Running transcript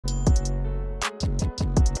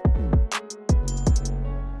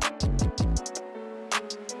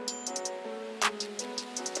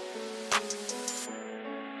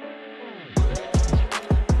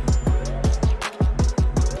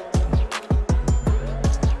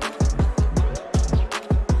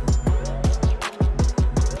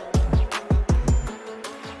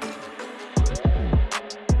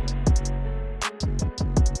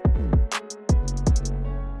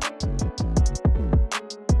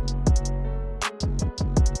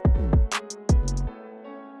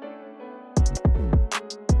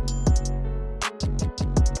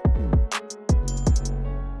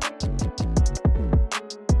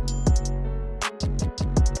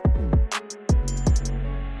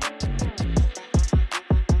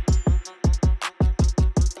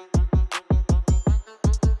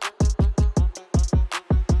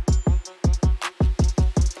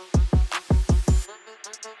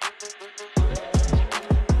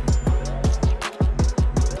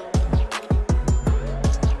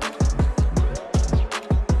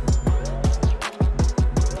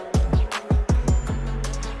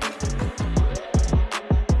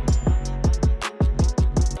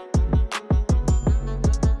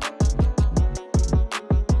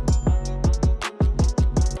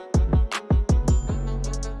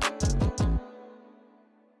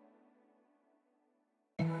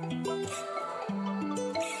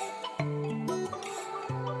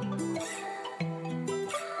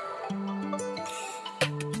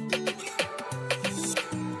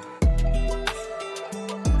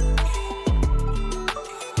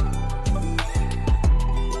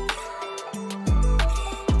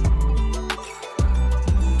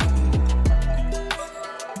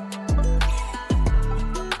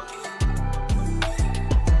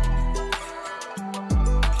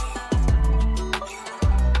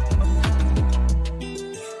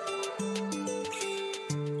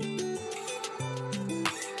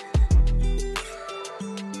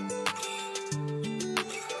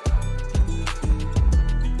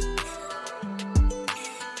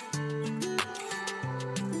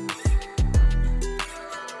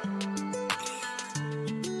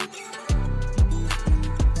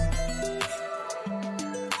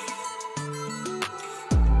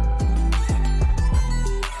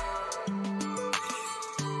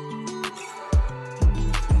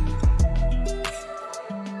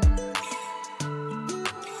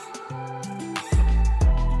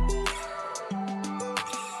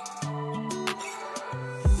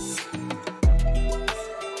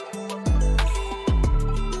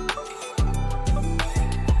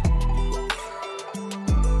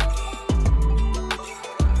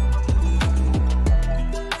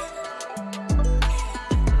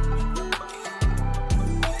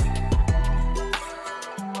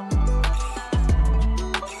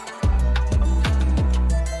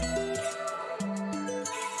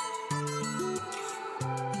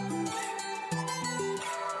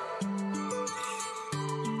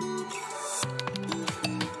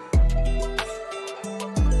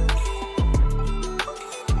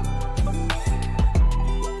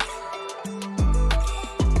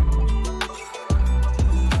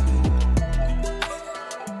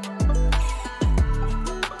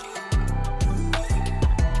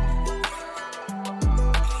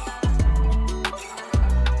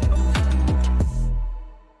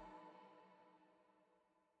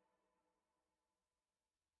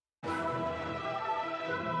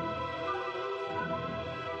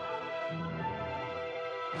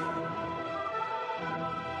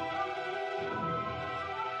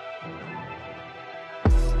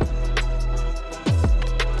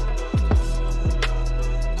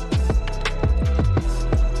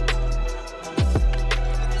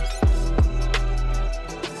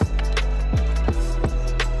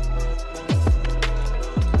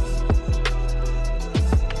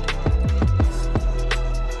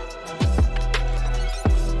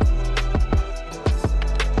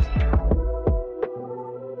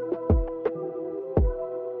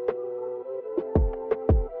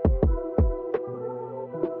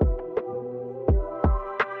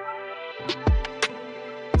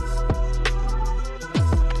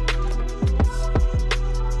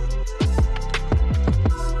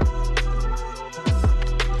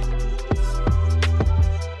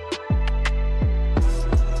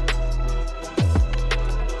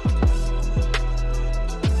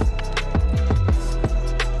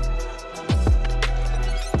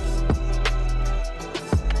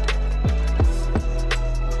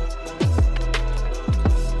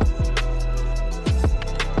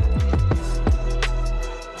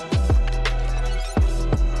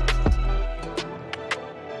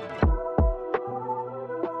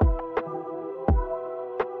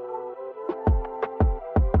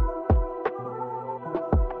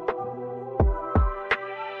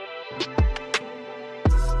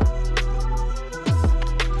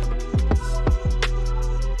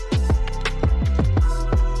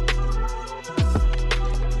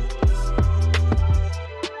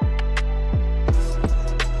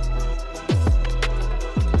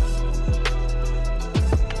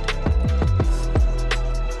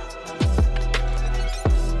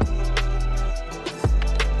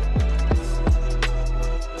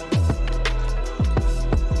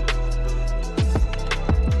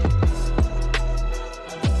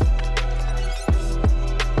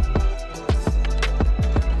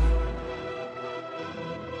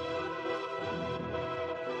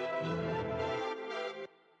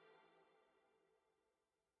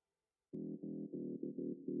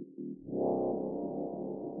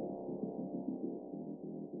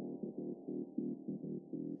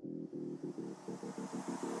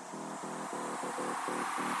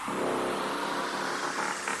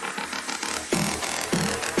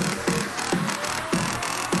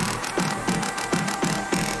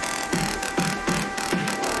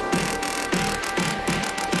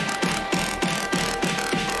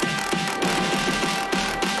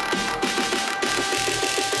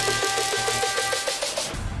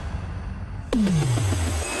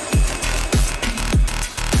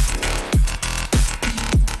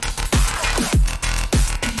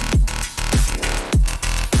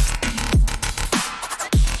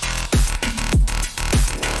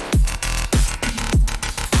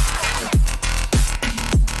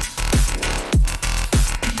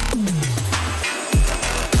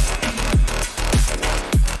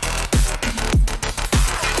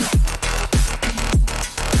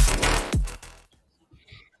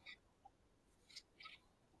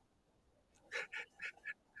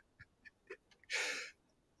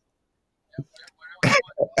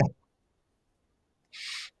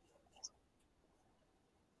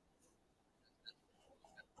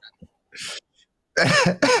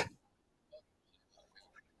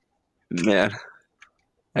Man,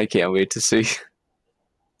 I can't wait to see.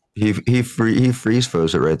 He freeze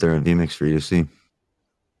froze it right there in vMix for you to see.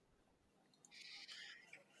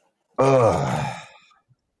 Ugh.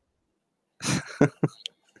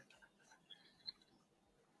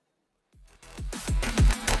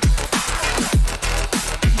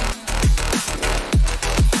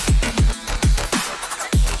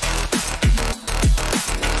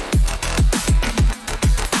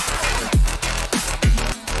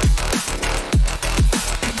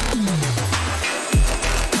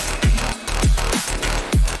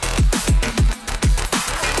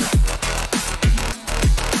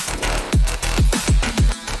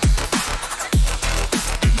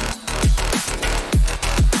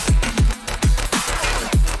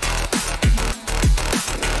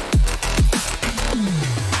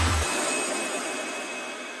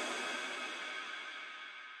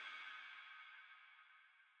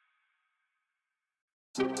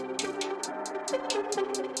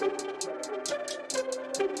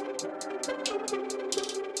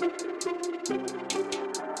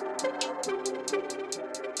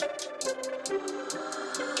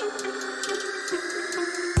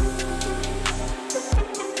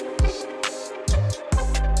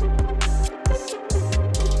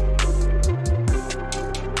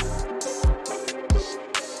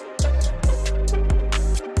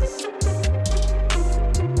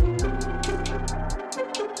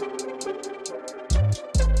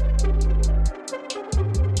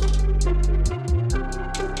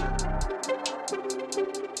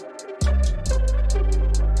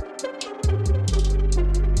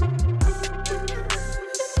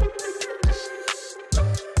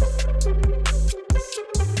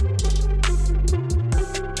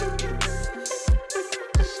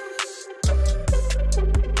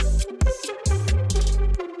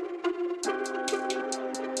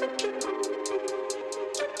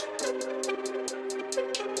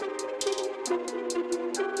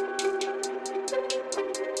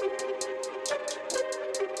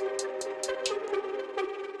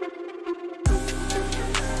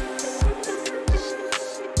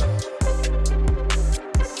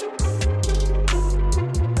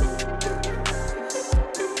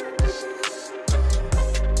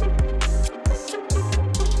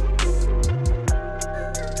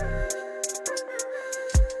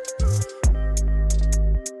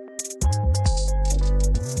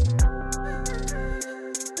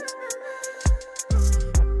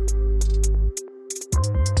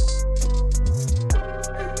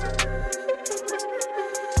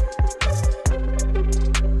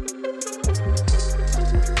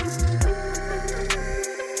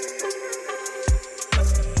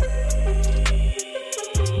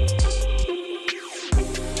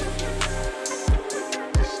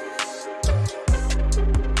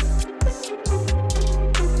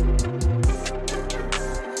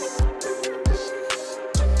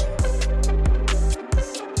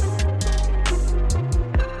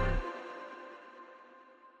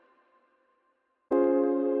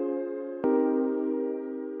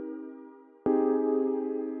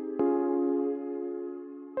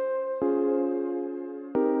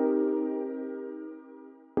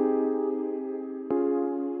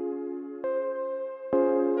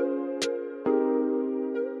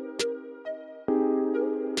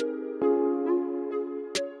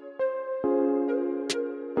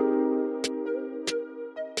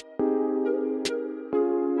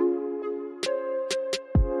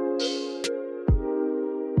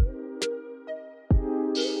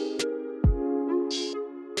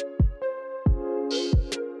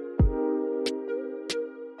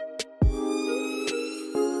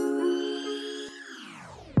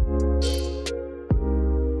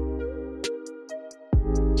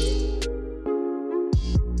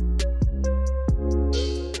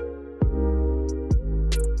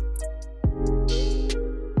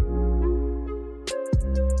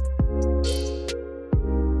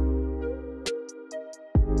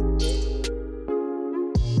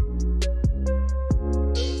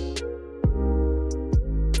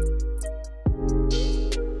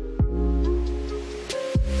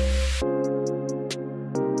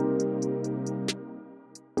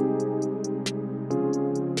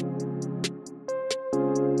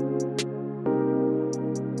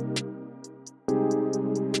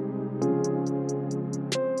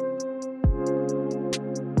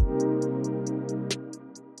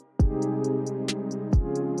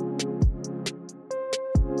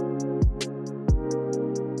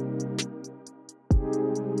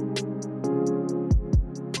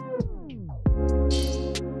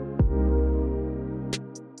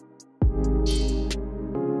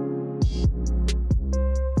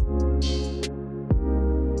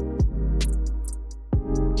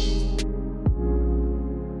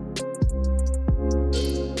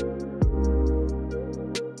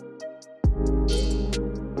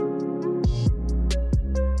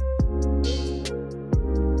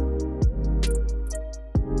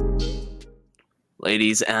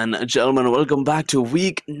 Ladies and gentlemen, welcome back to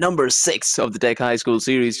week number 6 of the Tech High School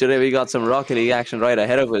series. Today we got some Rocket League action right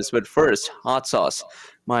ahead of us, but first, Hot Sauce.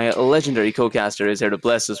 My legendary co-caster is here to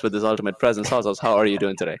bless us with his ultimate presence. Hot Sauce, how are you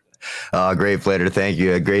doing today? Great, Flater. Thank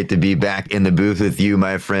you. Great to be back in the booth with you,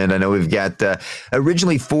 my friend. I know we've got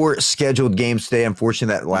originally 4 scheduled games today.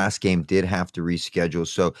 Unfortunately, that last game did have to reschedule.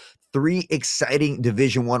 So 3 exciting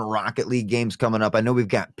Division I Rocket League games coming up. I know we've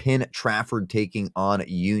got Penn Trafford taking on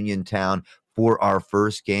Uniontown for our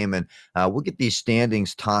first game, and we'll get these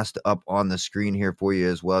standings tossed up on the screen here for you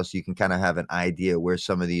as well, so you can kind of have an idea where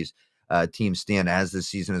some of these teams stand as the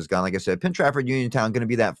season has gone. Like I said, Penn Trafford, Uniontown going to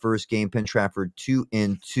be that first game. Penn Trafford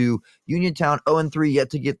 2-2, Uniontown 0-3, yet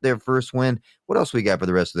to get their first win. What else we got for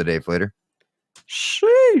the rest of the day, Flater?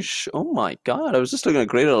 Sheesh. Oh my god, I was just looking at a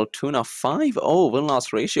great little tuna 5-0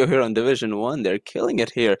 win-loss ratio here on Division 1. They're killing it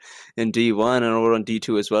here in D1 and over on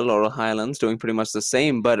D2 as well. Laurel Highlands doing pretty much the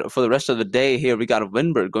same, but for the rest of the day here, we got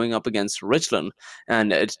Winburg going up against Richland,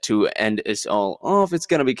 and to end it all off, it's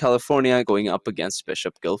going to be California going up against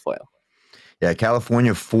Bishop Guilfoyle. Yeah,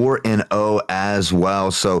 California 4-0 as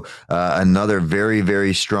well. So another very,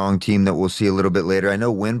 very strong team that we'll see a little bit later. I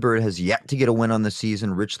know Winburg has yet to get a win on the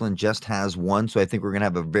season. Richland just has one. So I think we're going to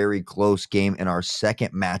have a very close game in our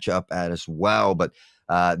second matchup as well. But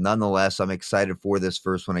nonetheless, I'm excited for this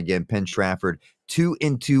first one. Again, Penn Trafford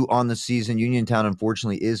 2-2 on the season. Uniontown,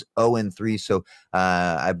 unfortunately, is 0-3. So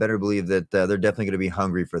I better believe that they're definitely going to be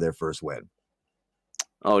hungry for their first win.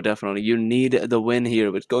 Oh, definitely. You need the win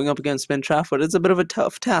here. But going up against Penn Trafford, it's a bit of a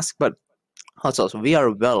tough task, but also, we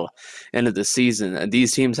are well into the season, and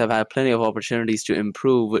these teams have had plenty of opportunities to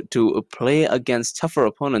improve, to play against tougher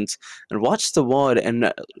opponents, and watch the WOD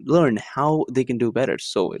and learn how they can do better.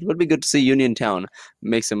 So it would be good to see Uniontown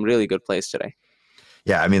make some really good plays today.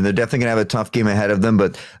 Yeah, I mean, they're definitely going to have a tough game ahead of them,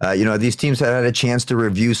 but, these teams have had a chance to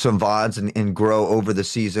review some VODs and grow over the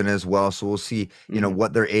season as well. So we'll see,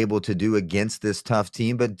 what they're able to do against this tough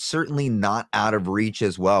team, but certainly not out of reach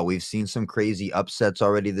as well. We've seen some crazy upsets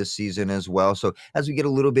already this season as well. So as we get a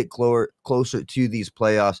little bit closer to these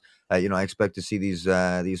playoffs, I expect to see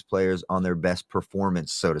these players on their best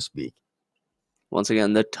performance, so to speak. Once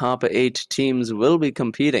again, the top 8 teams will be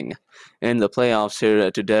competing in the playoffs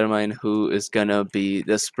here to determine who is going to be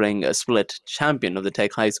the spring split champion of the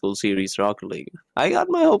Tech High School Series Rocket League. I got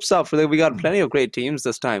my hopes up. We got plenty of great teams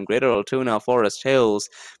this time. Greater Altoona, Forest Hills,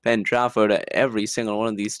 Penn Trafford, every single one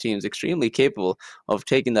of these teams extremely capable of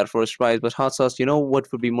taking that first prize. But Hot Sauce, you know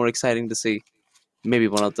what would be more exciting to see? Maybe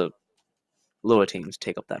one of the lower teams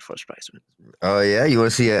take up that first prize. Oh yeah, you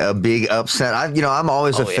want to see a big upset? I'm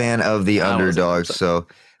always a fan of the underdogs, so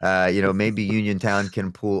maybe Uniontown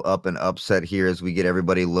can pull up an upset here as we get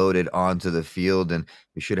everybody loaded onto the field, and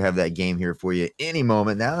we should have that game here for you any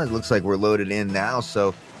moment now. It looks like we're loaded in now,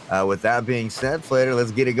 so with that being said, Flater,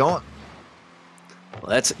 let's get it going.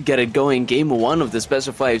 Let's get it going. Game 1 of the Best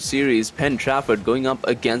of 5 series. Penn Trafford going up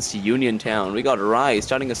against Uniontown. We got Rye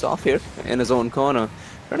starting us off here in his own corner,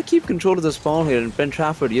 trying to keep control of this ball here. And Penn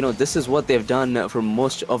Trafford, this is what they've done for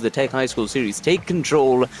most of the Tech High School series. Take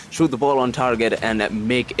control, shoot the ball on target, and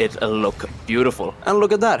make it look beautiful. And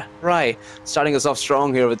look at that. Rye starting us off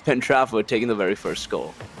strong here with Penn Trafford taking the very first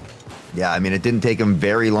goal. Yeah, I mean, it didn't take him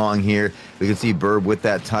very long here. We can see Burb with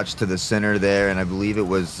that touch to the center there, and I believe it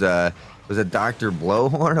was it Dr.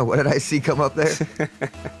 Blowhorn, or what did I see come up there?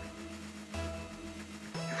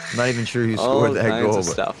 I'm not even sure who scored that goal.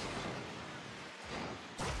 Stuff.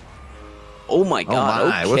 Oh my God! Oh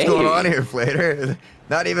my. Okay. What's going on here, Flater?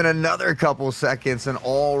 Not even another couple seconds, and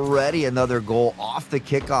already another goal off the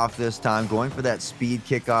kickoff this time, going for that speed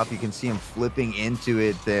kickoff. You can see him flipping into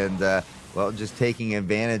it, and just taking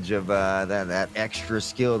advantage of that extra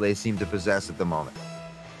skill they seem to possess at the moment.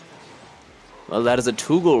 Well, that is a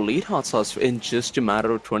 2-goal lead, Hot Sauce, in just a matter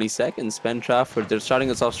of 20 seconds. Penn Trafford, they're starting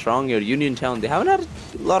us off strong here. Uniontown, they haven't had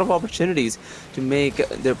a lot of opportunities to make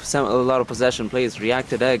a lot of possession plays.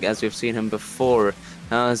 Reacted Egg, as we've seen him before,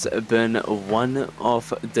 has been one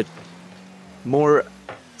of the more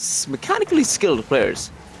mechanically skilled players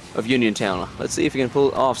of Uniontown. Let's see if he can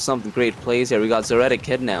pull off some great plays here. We got Zoretic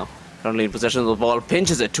Kid now, currently in possession of the ball,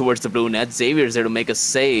 pinches it towards the blue net. Xavier's there to make a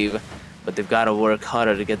save, but they've got to work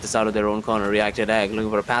harder to get this out of their own corner. Reacted Egg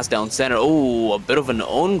looking for a pass down center. Oh, a bit of an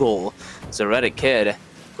own goal. Zoretic Kid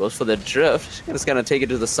goes for the drift. Just gonna take it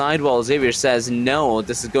to the sidewall. Xavier says no.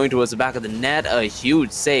 This is going towards the back of the net. A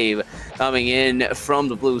huge save coming in from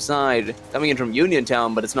the blue side, coming in from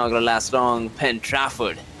Uniontown, but it's not gonna last long. Penn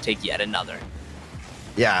Trafford take yet another.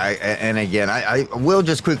 Yeah, and again, I will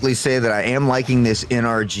just quickly say that I am liking this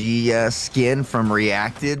NRG skin from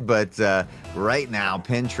Reacted, but right now,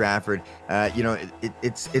 Penn Trafford,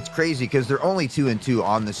 it's crazy because they're only 2-2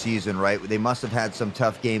 on the season, right? They must have had some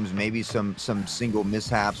tough games, maybe some single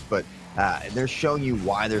mishaps, but they're showing you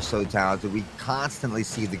why they're so talented. We constantly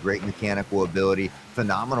see the great mechanical ability,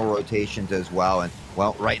 phenomenal rotations as well. And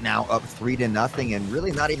well, right now up 3-0 and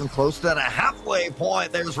really not even close to that halfway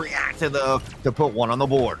point. There's Reacted though to put one on the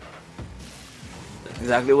board.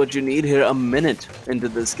 Exactly what you need here. A minute into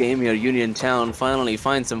this game here, Uniontown finally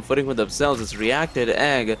finds some footing with themselves. It's Reacted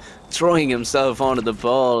Egg throwing himself onto the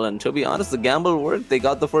ball, and to be honest, the gamble worked. They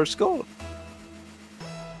got the first goal.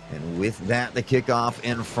 And with that, the kickoff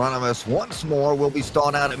in front of us once more will be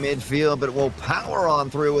stalled out at midfield, but it will power on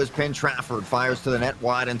through as Penn Trafford fires to the net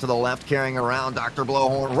wide and to the left, carrying around Dr.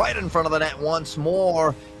 Blowhorn right in front of the net once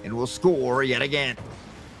more, and will score yet again.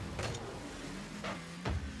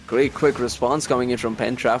 Great quick response coming in from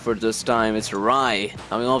Penn Trafford this time. It's Rye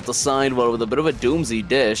coming off the sidewall with a bit of a doomsy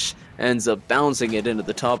dish. Ends up bouncing it into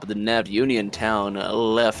the top of the net. Uniontown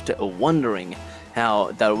left wondering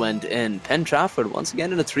how that went in. Penn Trafford once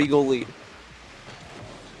again in a 3-goal lead.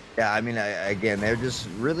 Yeah, I mean, again, they're just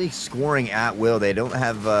really scoring at will. They don't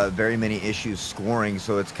have very many issues scoring,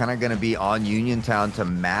 so it's kind of going to be on Uniontown to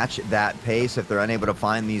match that pace if they're unable to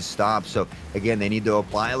find these stops. So, again, they need to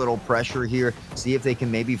apply a little pressure here, see if they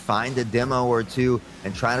can maybe find a demo or two,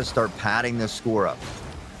 and try to start padding the score up.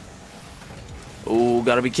 Ooh,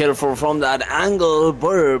 gotta be careful from that angle.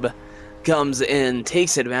 Burb comes in,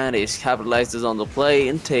 takes advantage, capitalizes on the play,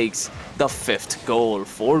 and takes the 5th goal.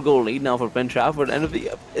 4-goal lead now for Penn Trafford, and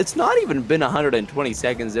it's not even been 120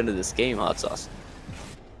 seconds into this game, Hot Sauce.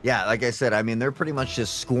 Yeah, like I said, I mean, they're pretty much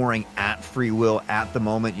just scoring at free will at the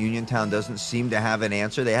moment. Uniontown doesn't seem to have an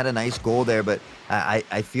answer. They had a nice goal there, but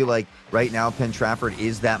I feel like right now Penn Trafford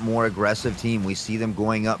is that more aggressive team. We see them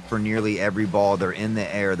going up for nearly every ball. They're in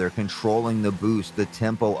the air. They're controlling the boost, the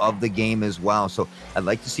tempo of the game as well. So I'd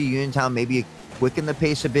like to see Uniontown maybe quicken the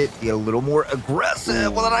pace a bit, be a little more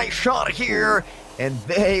aggressive with a nice shot here. And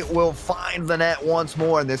they will find the net once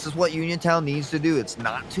more. And this is what Uniontown needs to do. It's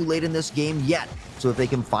not too late in this game yet. So if they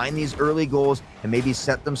can find these early goals and maybe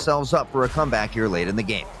set themselves up for a comeback here late in the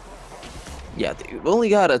game. Yeah, they've only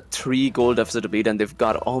got a 3-goal deficit to beat, and they've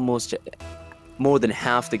got almost more than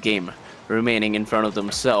half the game remaining in front of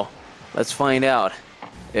them. So let's find out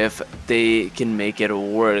if they can make it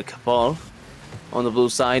work. Ball on the blue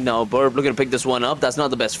side now. Burb looking to pick this one up. That's not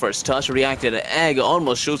the best first touch. Reacted Egg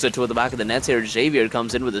almost shoots it toward the back of the nets here. Xavier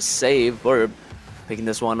comes in with a save. Burb picking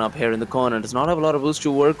this one up here in the corner. Does not have a lot of boost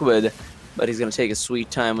to work with, but he's going to take a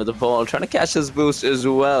sweet time with the ball. Trying to catch his boost as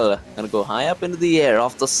well. Going to go high up into the air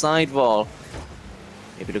off the sidewall.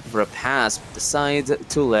 Maybe looking for a pass. Decides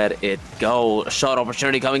to let it go. A shot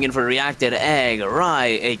opportunity coming in for Reacted Egg.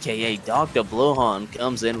 Rye, a.k.a. Dr. Blowhorn,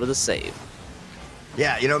 comes in with a save.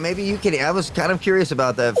 Yeah, you know, maybe you can. I was kind of curious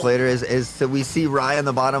about that, Flater, is we see Rye on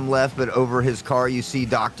the bottom left, but over his car you see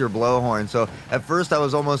Dr. Blowhorn. So at first I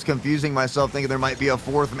was almost confusing myself, thinking there might be a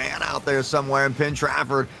 4th man out there somewhere, in Penn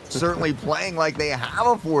Trafford certainly playing like they have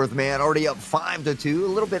a 4th man, already up 5-2, a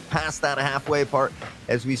little bit past that halfway part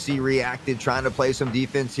as we see Reacted trying to play some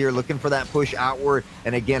defense here, looking for that push outward.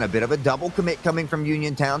 And again, a bit of a double commit coming from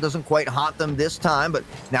Uniontown. Doesn't quite haunt them this time, but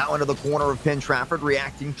now into the corner of Penn Trafford,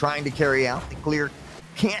 Reacting, trying to carry out. The clear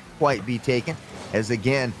can't quite be taken, as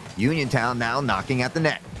again, Uniontown now knocking at the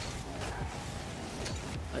net.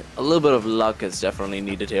 A little bit of luck is definitely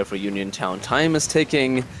needed here for Uniontown. Time is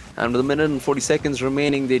ticking, and with a minute and 40 seconds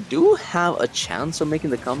remaining, they do have a chance of making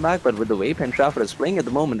the comeback, but with the way Penn Trafford is playing at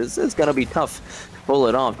the moment, this is going to be tough to pull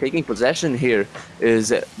it off. Taking possession here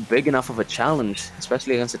is big enough of a challenge,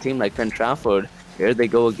 especially against a team like Penn Trafford. Here they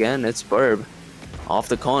go again. It's Burb off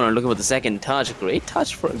the corner, looking for the second touch. Great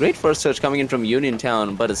first touch coming in from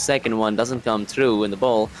Uniontown, but a second one doesn't come through, and the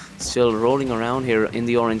ball still rolling around here in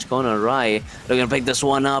the orange corner. Rye looking to pick this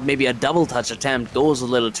one up. Maybe a double touch attempt goes a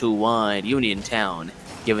little too wide. Uniontown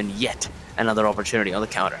given yet another opportunity on the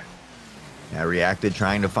counter. Now Reacted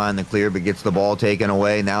trying to find the clear, but gets the ball taken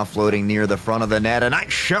away. Now floating near the front of the net. A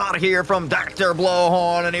nice shot here from Dr.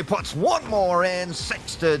 Blowhorn, and he puts one more in.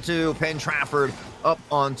 6-2. Penn Trafford up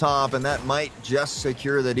on top, and that might just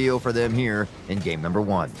secure the deal for them here in game number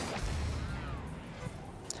 1.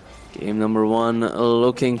 Game number 1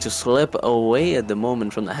 looking to slip away at the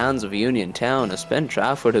moment from the hands of Uniontown, as Penn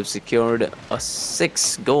Trafford have secured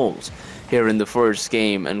 6 goals here in the first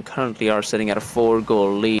game and currently are sitting at a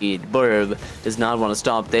 4-goal lead. Burb does not want to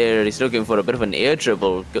stop there. He's looking for a bit of an air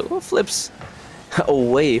dribble. Flips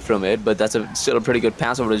away from it, but that's still a pretty good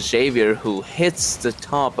pass over to Xavier, who hits the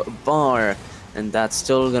top bar, and that's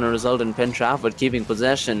still going to result in Penn Trafford keeping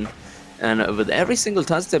possession. And with every single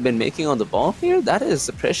touch they've been making on the ball here, that is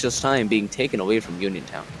precious time being taken away from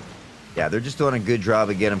Uniontown. Yeah, they're just doing a good job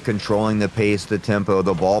again of controlling the pace, the tempo,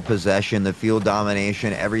 the ball possession, the field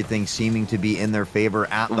domination, everything seeming to be in their favor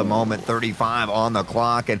at the moment. 35 on the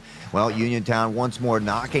clock, and well, Uniontown once more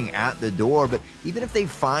knocking at the door. But even if they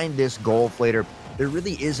find this goal, Flater, there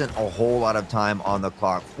really isn't a whole lot of time on the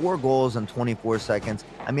clock. 4 goals in 24 seconds.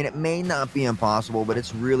 I mean, it may not be impossible, but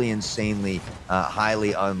it's really insanely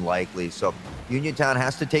highly unlikely. So Uniontown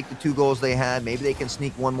has to take the 2 goals they had. Maybe they can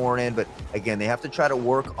sneak one more in, but again, they have to try to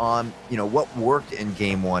work on, what worked in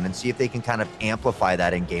game 1 and see if they can kind of amplify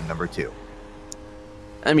that in game number 2.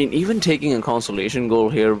 I mean, even taking a consolation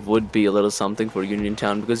goal here would be a little something for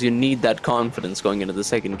Uniontown, because you need that confidence going into the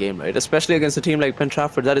second game, right? Especially against a team like Penn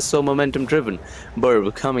Trafford that is so momentum driven.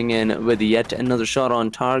 Burb coming in with yet another shot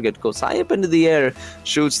on target, goes high up into the air,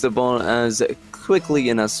 shoots the ball as quickly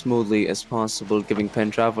and as smoothly as possible, giving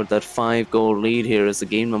Penn Trafford that 5-goal lead here as the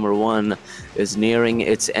game number 1 is nearing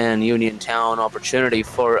its end. Uniontown opportunity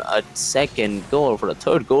for a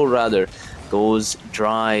third goal rather, goes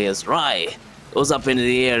dry as Rye goes up into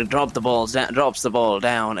the air, drops the ball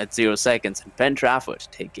down at 0 seconds, and Penn Trafford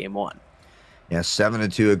take game 1. Yeah,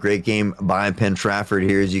 7-2, a great game by Penn Trafford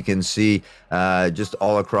here, as you can see, just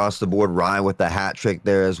all across the board. Rye with the hat trick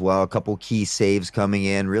there as well. A couple key saves coming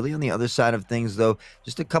in. Really on the other side of things, though,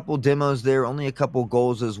 just a couple demos there, only a couple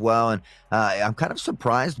goals as well. And I'm kind of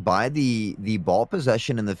surprised by the ball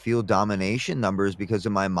possession and the field domination numbers, because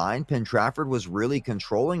in my mind, Penn Trafford was really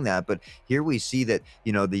controlling that. But here we see that,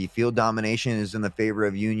 the field domination is in the favor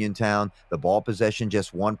of Uniontown. The ball possession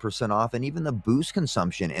just 1% off, and even the boost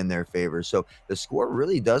consumption in their favor. So the score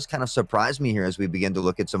really does kind of surprise me here as we begin to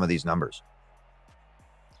look at some of these numbers.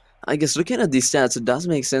 I guess looking at these stats, it does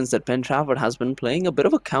make sense that Penn Trafford has been playing a bit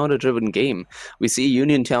of a counter-driven game. We see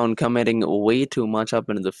Uniontown committing way too much up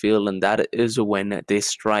into the field, and that is when they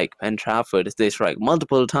strike. Penn Trafford, they strike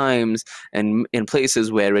multiple times and in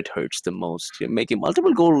places where it hurts the most, making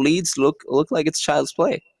multiple goal leads look like it's child's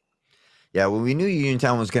play. Yeah, well, we knew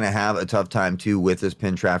Uniontown was going to have a tough time, too, with this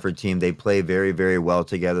Penn Trafford team. They play very, very well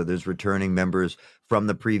together. There's returning members from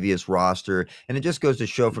the previous roster, and it just goes to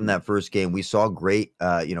show from that first game, we saw great,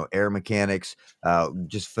 air mechanics,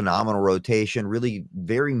 just phenomenal rotation, really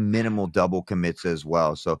very minimal double commits as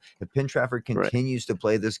well. So if Penn Trafford continues to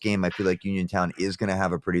play this game, I feel like Uniontown is going to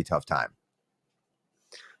have a pretty tough time.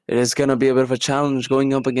 It is going to be a bit of a challenge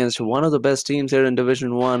going up against one of the best teams here in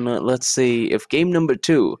Division 1. Let's see if game number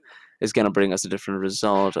 2 is going to bring us a different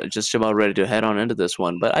result. Just about ready to head on into this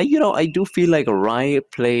one. But I do feel like Rye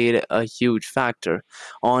played a huge factor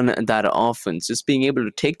on that offense, just being able to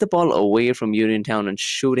take the ball away from Uniontown and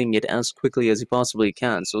shooting it as quickly as he possibly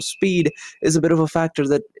can. So speed is a bit of a factor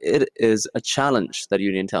that it is a challenge that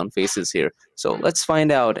Uniontown faces here. So let's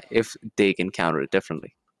find out if they can counter it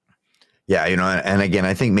differently. Yeah, and again,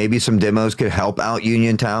 I think maybe some demos could help out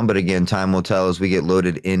Uniontown, but again, time will tell as we get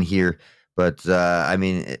loaded in here. But, I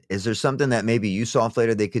mean, is there something that maybe you saw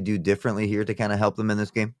later they could do differently here to kind of help them in this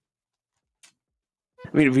game?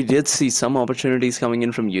 I mean, we did see some opportunities coming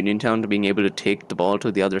in from Uniontown to being able to take the ball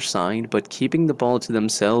to the other side, but keeping the ball to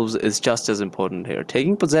themselves is just as important here.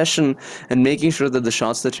 Taking possession and making sure that the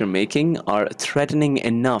shots that you're making are threatening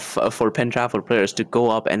enough for Penn Trafford players to go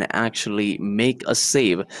up and actually make a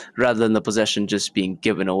save, rather than the possession just being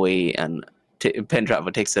given away and Penn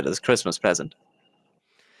Trafford takes it as a Christmas present.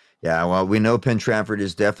 Yeah, well, we know Penn Trafford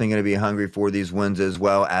is definitely going to be hungry for these wins as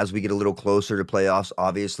well as we get a little closer to playoffs.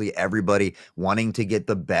 Obviously, everybody wanting to get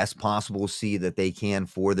the best possible seed that they can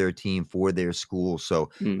for their team, for their school.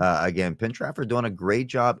 So, again, Penn Trafford doing a great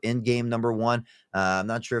job in game number 1. I'm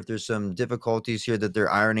not sure if there's some difficulties here that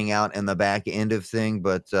they're ironing out in the back end of thing,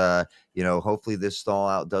 but, hopefully this stall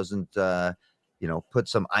out doesn't put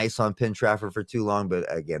some ice on Penn Trafford for too long. But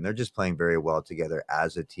again, they're just playing very well together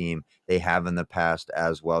as a team. They have in the past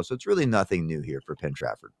as well. So it's really nothing new here for Penn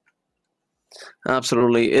Trafford.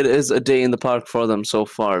 Absolutely. It is a day in the park for them so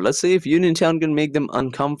far. Let's see if Uniontown can make them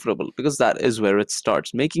uncomfortable, because that is where it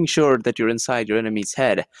starts. Making sure that you're inside your enemy's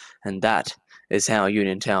head. And that is how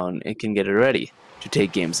Uniontown can get ready to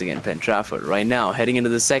take games against Penn Trafford. Right now, heading into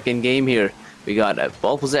the second game here, we got a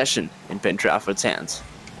ball possession in Penn Trafford's hands.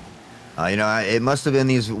 It must have been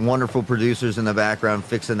these wonderful producers in the background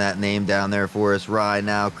fixing that name down there for us. Rye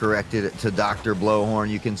now corrected to Dr. Blowhorn.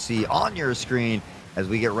 You can see on your screen as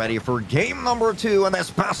we get ready for game number 2 in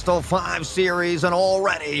this Best of 5 series. And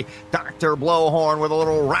already Dr. Blowhorn with a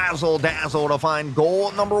little razzle-dazzle to find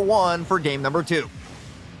goal number 1 for game number 2.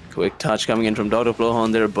 Quick touch coming in from Dr.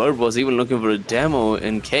 Blowhorn there. Burb was even looking for a demo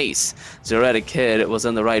in case Zeretic Kid was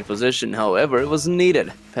in the right position. However, it was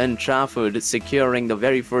needed. Penn Trafford securing the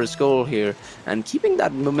very first goal here and keeping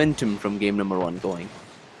that momentum from game number 1 going.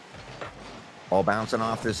 Ball bouncing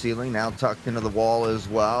off the ceiling, now tucked into the wall as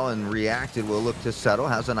well, and Reacted will look to settle.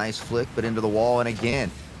 Has a nice flick, but into the wall, and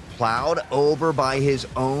again, plowed over by his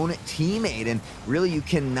own teammate. And really, you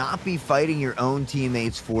cannot be fighting your own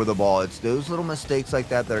teammates for the ball. It's those little mistakes like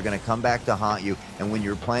that that are going to come back to haunt you. And when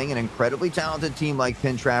you're playing an incredibly talented team like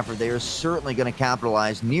Penn Trafford, they are certainly going to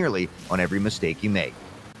capitalize nearly on every mistake you make.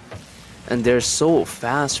 And they're so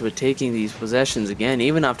fast with taking these possessions again.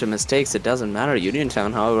 Even after mistakes, it doesn't matter.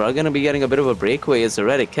 Uniontown, however, are going to be getting a bit of a breakaway as the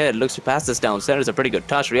Zeretic Kid looks to pass this down center. It's a pretty good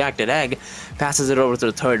touch. Reacted Egg passes it over to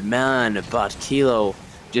the third man, but Kilo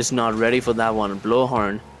just not ready for that one.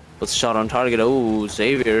 Blowhorn was shot on target. Oh,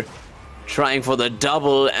 Xavier trying for the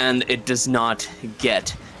double, and it does not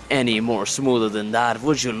get any more smoother than that.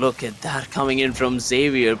 Would you look at that coming in from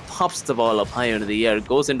Xavier? Pops the ball up high into the air,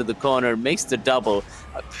 goes into the corner, makes the double.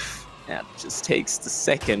 And just takes the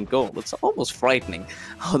second goal. It's almost frightening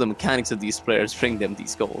how the mechanics of these players bring them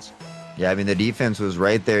these goals. Yeah, I mean, the defense was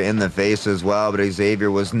right there in the face as well, but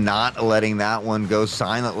Xavier was not letting that one go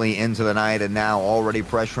silently into the night, and now already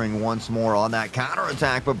pressuring once more on that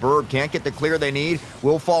counterattack, but Burb can't get the clear they need.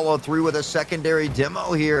 Will follow through with a secondary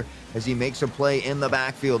demo here as he makes a play in the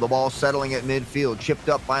backfield. The ball settling at midfield, chipped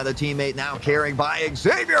up by the teammate, now carrying by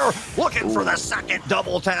Xavier, looking for the second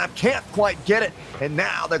double tap, can't quite get it, and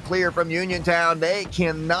now the clear from Uniontown. They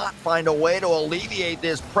cannot find a way to alleviate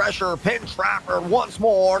this pressure. Penn Trafford once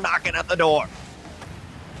more knocking at the door.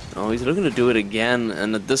 Oh, he's looking to do it again,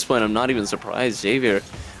 and at this point, I'm not even surprised. Xavier,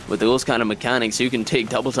 with those kind of mechanics, you can take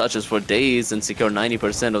double touches for days and secure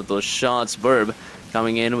 90% of those shots. Burb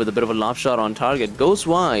coming in with a bit of a lob shot on target, goes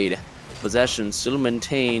wide. Possession still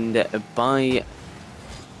maintained by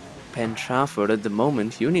Penn Trafford at the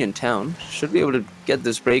moment. Uniontown should be able to get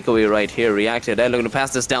this breakaway right here. Reacted, looking to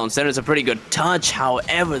pass this down center. It's a pretty good touch.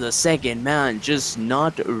 However, the second man just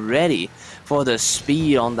not ready for the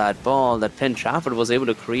speed on that ball that Penn Trafford was able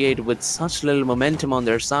to create with such little momentum on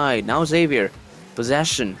their side. Now Xavier,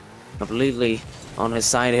 possession completely on his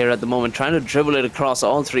side here at the moment, trying to dribble it across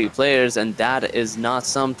all 3 players, and that is not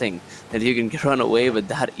something that you can run away with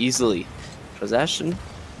that easily. Possession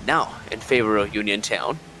now in favor of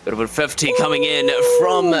Uniontown. Bit of a 50 coming in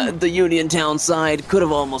from the Uniontown side. Could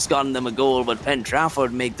have almost gotten them a goal, but Penn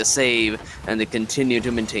Trafford make the save, and they continue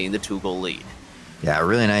to maintain the 2-goal lead. Yeah, a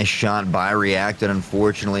really nice shot by Reacted.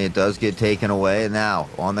 Unfortunately, it does get taken away. Now,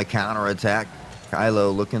 on the counterattack,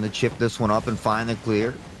 Kylo looking to chip this one up and find the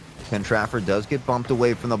clear. Penn Trafford does get bumped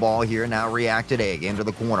away from the ball here. Now Reacted Egg into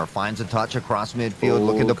the corner. Finds a touch across midfield.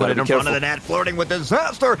 Looking to put it in front of the net. Flirting with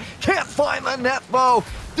disaster. Can't find the net, though.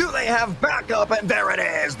 Do they have backup? And there it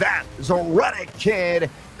is. That Zeretic Kid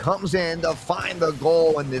comes in to find the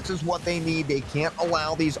goal, and this is what they need. They can't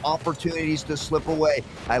allow these opportunities to slip away.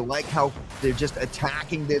 I like how they're just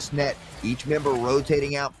attacking this net. Each member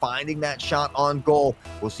rotating out, finding that shot on goal.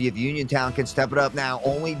 We'll see if Uniontown can step it up now.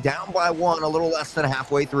 Only down by 1, a little less than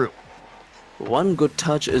halfway through. One good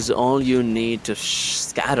touch is all you need to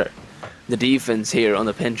scatter the defense here on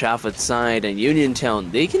the Penn Trafford side, and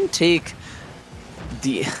Uniontown, they can take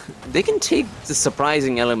the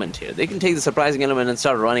surprising element here. They can take the surprising element and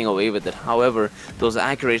start running away with it. However, those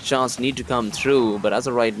accurate shots need to come through, but as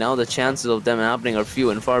of right now, the chances of them happening are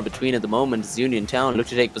few and far between at the moment. As Uniontown look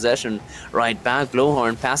to take possession right back.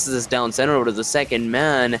 Blowhorn passes this down center over to the second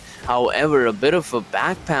man. However, a bit of a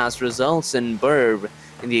back pass results in Burb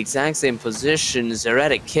in the exact same position.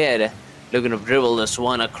 Zeretic Kid looking to dribble this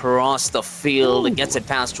one across the field. It gets it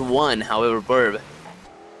past 1. However, Burb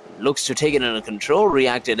looks to take it under control.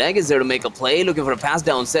 Reacted Egg is there to make a play, looking for a pass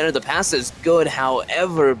down center. The pass is good.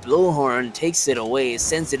 However, Blowhorn takes it away,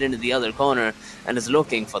 sends it into the other corner, and is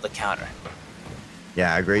looking for the counter.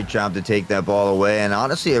 Yeah, a great job to take that ball away, and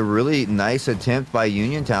honestly, a really nice attempt by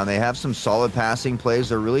Uniontown. They have some solid passing plays.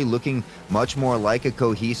 They're really looking much more like a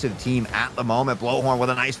cohesive team at the moment. Blowhorn with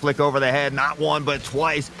a nice flick over the head, not one but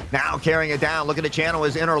twice. Now carrying it down, looking to channel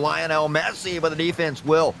his inner Lionel Messi, but the defense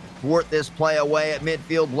will thwart this play away at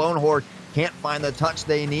midfield. Blowhorn can't find the touch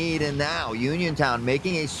they need, and now Uniontown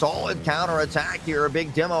making a solid counterattack here. A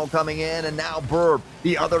big demo coming in, and now Burb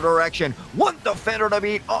the other direction. One defender to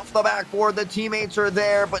beat off the backboard. The teammates are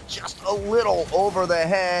there, but just a little over the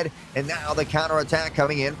head, and now the counterattack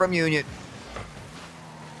coming in from Union.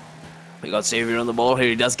 We got Xavier on the ball here.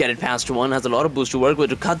 He does get it past one. Has a lot of boost to work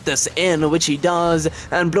with to cut this in, which he does.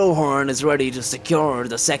 And Blowhorn is ready to secure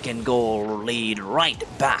the second goal lead right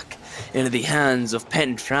back into the hands of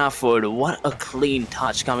Penn Trafford. What a clean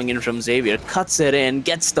touch coming in from Xavier. Cuts it in,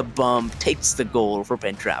 gets the bump, takes the goal for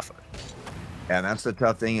Penn Trafford. And that's the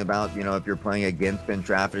tough thing about, if you're playing against Penn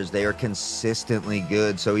Trafford is they are consistently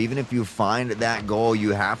good. So even if you find that goal,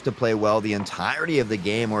 you have to play well the entirety of the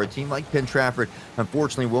game, or a team like Penn Trafford,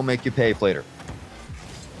 unfortunately, will make you pay later.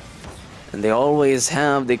 And they always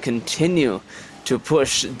have. They continue to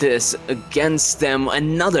push this against them.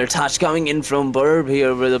 Another touch coming in from Burb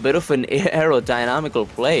here with a bit of an aerodynamical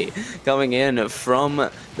play coming in from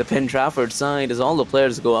the Penn Trafford side as all the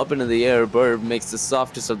players go up into the air. Burb makes the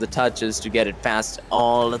softest of the touches to get it past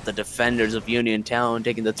all of the defenders of Uniontown,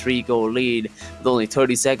 taking the 3-goal lead with only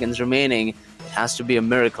 30 seconds remaining. It has to be a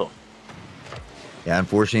miracle. Yeah,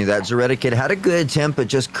 unfortunately, that Serie kid had a good attempt, but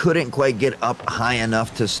just couldn't quite get up high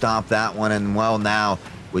enough to stop that one. And well, now,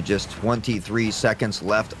 with just 23 seconds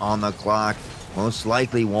left on the clock, most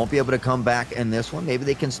likely won't be able to come back in this one. Maybe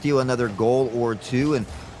they can steal another goal or two and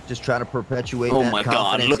just try to perpetuate oh that my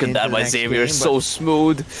god, look at that by Xavier, game, so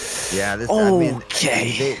smooth. Yeah, this,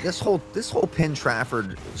 okay. this whole Penn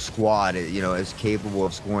Trafford squad, is capable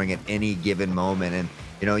of scoring at any given moment.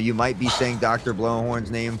 And, you might be saying Dr. Blowhorn's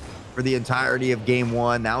name for the entirety of game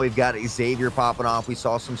one. Now we've got Xavier popping off. We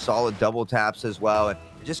saw some solid double taps as well. And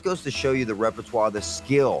it just goes to show you the repertoire, the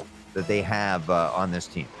skill that they have on this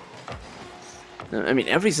team. I mean,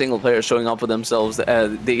 every single player showing up for themselves.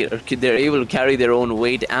 They're able to carry their own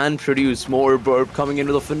weight and produce more. Burp coming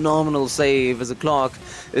into the phenomenal save as the clock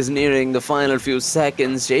is nearing the final few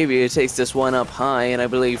seconds. Xavier takes this one up high, and I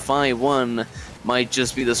believe 5-1 might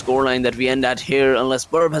just be the scoreline that we end at here, unless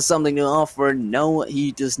Burb has something to offer. No,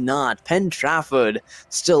 he does not. Penn Trafford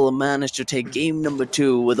still managed to take game number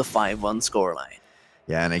 2 with a 5-1 scoreline.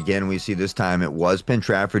 Yeah, and again, we see this time it was Penn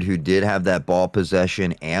Trafford who did have that ball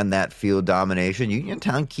possession and that field domination.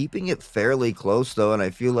 Uniontown keeping it fairly close, though, and I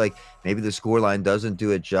feel like maybe the scoreline doesn't do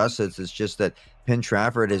it justice. It's just that Penn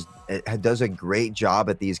Trafford does a great job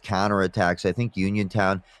at these counterattacks. I think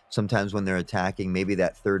Uniontown, sometimes when they're attacking, maybe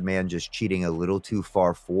that third man just cheating a little too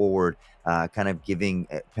far forward, kind of giving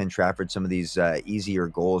Penn Trafford some of these easier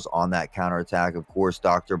goals on that counterattack. Of course,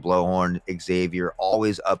 Dr. Blowhorn, Xavier,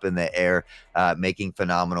 always up in the air, making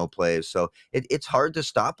phenomenal plays. So it's hard to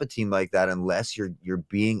stop a team like that unless you're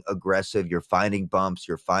being aggressive, you're finding bumps,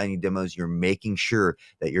 you're finding demos, you're making sure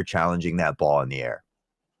that you're challenging that ball in the air.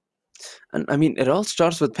 And I mean, it all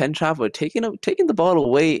starts with Penn Trafford taking the ball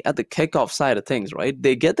away at the kickoff side of things, right?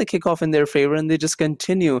 They get the kickoff in their favor, and they just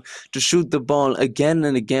continue to shoot the ball again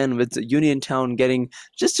and again, with Uniontown getting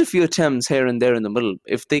just a few attempts here and there in the middle.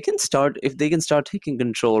 If they can start taking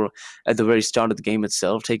control at the very start of the game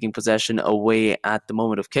itself, taking possession away at the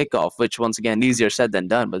moment of kickoff, which once again easier said than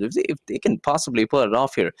done. But if they can possibly pull it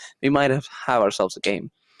off here, we might have ourselves a game.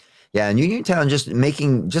 Yeah, and Uniontown just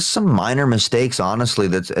making just some minor mistakes, honestly,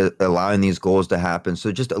 that's allowing these goals to happen.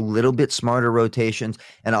 So just a little bit smarter rotations,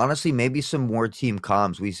 and honestly, maybe some more team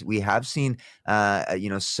comms. We have seen,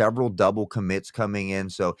 several double commits coming in.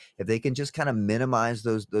 So if they can just kind of minimize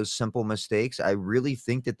those simple mistakes, I really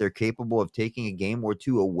think that they're capable of taking a game or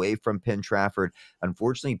two away from Penn Trafford.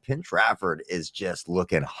 Unfortunately, Penn Trafford is just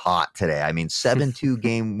looking hot today. I mean, 7-2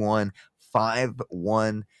 game one,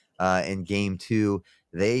 5-1 in game two.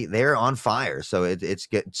 They're on fire, so it's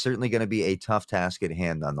certainly going to be a tough task at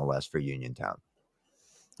hand, nonetheless, for Uniontown.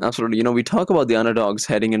 Absolutely. We talk about the underdogs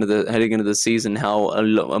heading into the season, how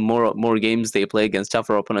more games they play against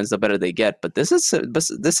tougher opponents, the better they get. But this is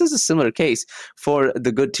a similar case for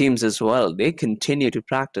the good teams as well. They continue to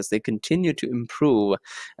practice, they continue to improve,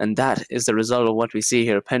 and that is the result of what we see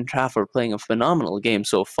here. Penn Trafford playing a phenomenal game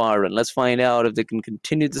so far, and let's find out if they can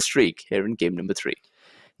continue the streak here in game number 3.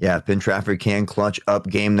 Yeah, if Penn Trafford can clutch up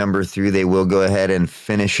game number 3, they will go ahead and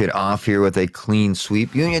finish it off here with a clean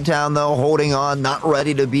sweep. Uniontown, though, holding on, not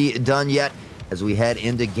ready to be done yet as we head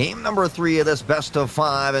into game number 3 of this best of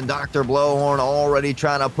 5, and Dr. Blowhorn already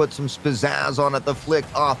trying to put some pizzazz on it. The flick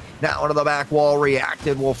off, now into the back wall,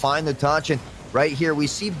 reacted, will find the touch, and right here, we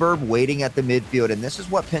see Burb waiting at the midfield, and this is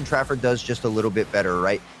what Penn Trafford does just a little bit better,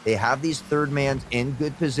 right? They have these third mans in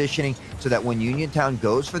good positioning so that when Uniontown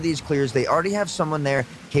goes for these clears, they already have someone there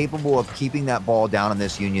capable of keeping that ball down on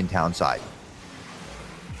this Uniontown side.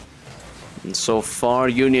 And so far,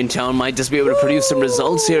 Uniontown might just be able to produce some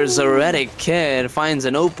results here. Serie kid finds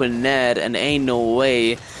an open net, and ain't no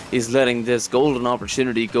way he's letting this golden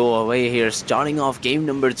opportunity go away here. Starting off game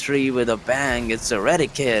number 3 with a bang, it's Serie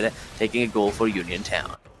kid taking a goal for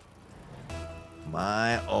Uniontown.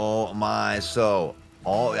 My, oh my. So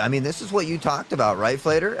I mean, this is what you talked about, right,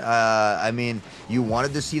 Flater? I mean, you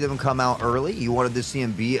wanted to see them come out early. You wanted to see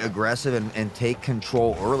them be aggressive and take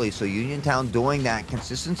control early. So Uniontown doing that,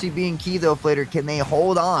 consistency being key, though, Flater. Can they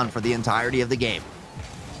hold on for the entirety of the game?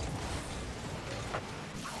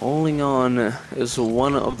 Holding on is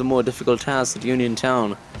one of the more difficult tasks that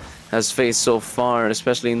Uniontown has faced so far,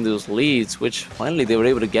 especially in those leads, which finally they were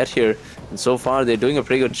able to get here. And so far, they're doing a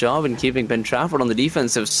pretty good job in keeping Penn Trafford on the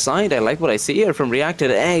defensive side. I like what I see here from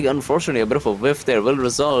Reacted Egg. Unfortunately, a bit of a whiff there will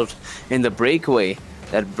result in the breakaway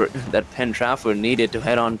that Penn Trafford needed to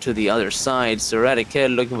head on to the other side. Serie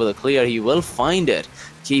Kid looking for the clear. He will find it,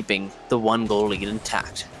 keeping the 1-goal lead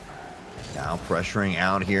intact. Now pressuring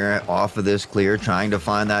out here off of this clear, trying to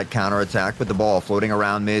find that counterattack with the ball floating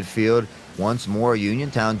around midfield. Once more,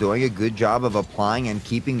 Uniontown doing a good job of applying and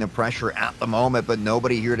keeping the pressure at the moment, but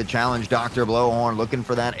nobody here to challenge Dr. Blowhorn, looking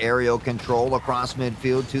for that aerial control across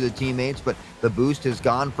midfield to the teammates, but the boost has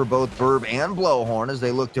gone for both Burb and Blowhorn as they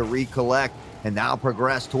look to recollect and now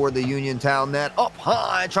progress toward the Uniontown net. Up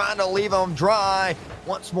high, trying to leave them dry.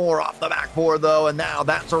 Once more off the backboard, though, and now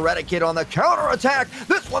that's Eradicate on the counterattack.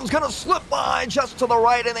 This one's going to slip by just to the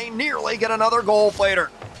right, and they nearly get another goal later.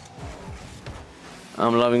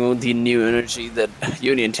 I'm loving the new energy that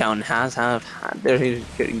Uniontown has had there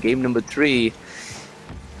in game number 3.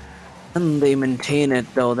 Can they maintain it,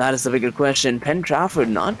 though? That is the bigger question. Penn Trafford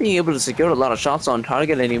not being able to secure a lot of shots on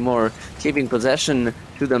target anymore. Keeping possession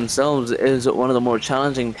to themselves is one of the more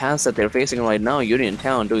challenging tasks that they're facing right now.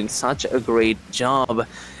 Uniontown doing such a great job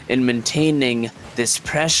in maintaining this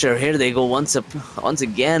pressure. Here they go once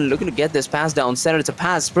again, looking to get this pass down center. It's a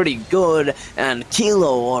pass pretty good, and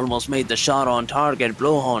Kilo almost made the shot on target.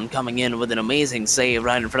 Blowhorn coming in with an amazing save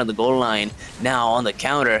right in front of the goal line. Now on the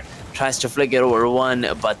counter, tries to flick it over one,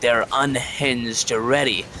 but they're unhinged,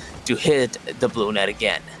 ready to hit the blue net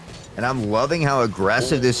again. And I'm loving how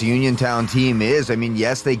aggressive this Uniontown team is. I mean,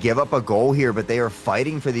 yes, they give up a goal here, but they are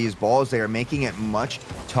fighting for these balls. They are making it much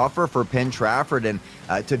tougher for Penn Trafford. And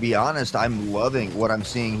to be honest, I'm loving what I'm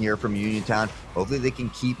seeing here from Uniontown. Hopefully they can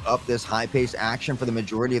keep up this high-paced action for the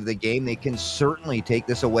majority of the game. They can certainly take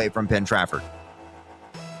this away from Penn Trafford.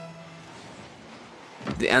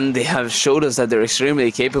 And they have showed us that they're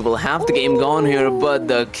extremely capable. Half the game gone here, but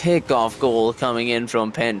the kickoff goal coming in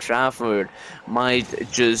from Penn Trafford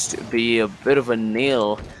might just be a bit of a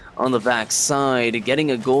nail on the backside.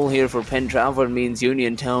 Getting a goal here for Penn Trafford means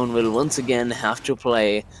Uniontown will once again have to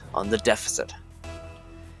play on the deficit.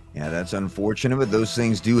 Yeah, that's unfortunate, but those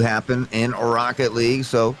things do happen in Rocket League,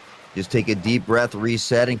 so just take a deep breath,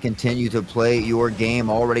 reset, and continue to play your game.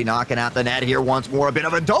 Already knocking out the net here once more. A bit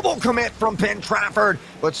of a double commit from Penn Trafford,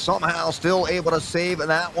 but somehow still able to save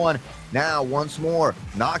that one. Now, once more,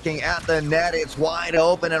 knocking at the net. It's wide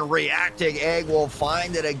open, and Reacting Egg will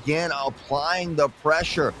find it again, applying the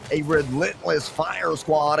pressure. A relentless fire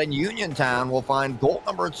squad, and Uniontown will find goal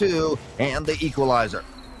number 2 and the equalizer.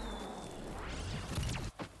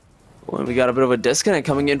 Well, we got a bit of a disconnect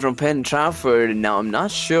coming in from Penn Trafford. Now, I'm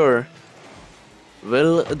not sure.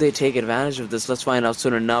 Will they take advantage of this? Let's find out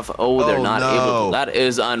soon enough. Oh, they're not able to. That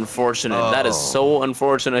is unfortunate. That is so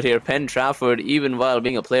unfortunate here. Penn Trafford, even while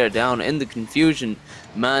being a player down in the confusion,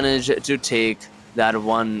 managed to take that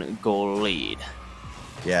 1-goal lead.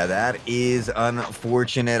 Yeah, that is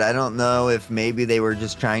unfortunate. I don't know if maybe they were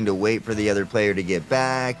just trying to wait for the other player to get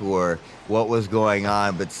back or what was going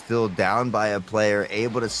on, but still down by a player,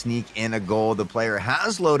 able to sneak in a goal. The player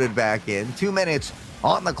has loaded back in. 2 minutes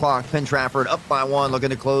on the clock. Penn Trafford up by 1,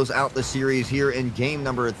 looking to close out the series here in game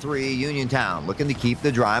number 3. Uniontown looking to keep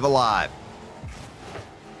the drive alive.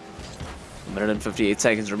 158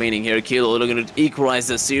 seconds remaining here. Kilo looking to equalize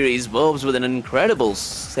the series. Bobs with an incredible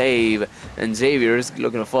save. And Xavier's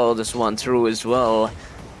looking to follow this one through as well.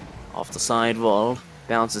 Off the side wall.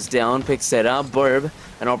 Bounces down, picks it up. Burb,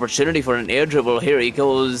 an opportunity for an air dribble. Here he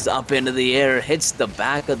goes up into the air. Hits the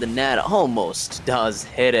back of the net. Almost does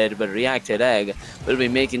hit it, but Reacted Egg will be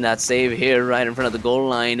making that save here right in front of the goal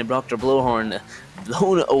line. Dr. Blowhorn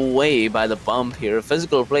blown away by the bump here.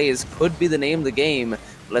 Physical plays could be the name of the game.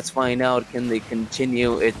 Let's find out, can they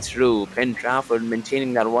continue it through? Penn Trafford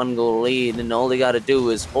maintaining that 1-goal lead, and all they got to do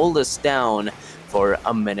is hold us down for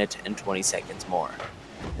 1 minute and 20 seconds more.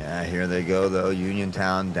 Yeah, here they go, though.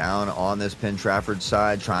 Uniontown down on this Penn Trafford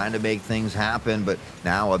side, trying to make things happen, but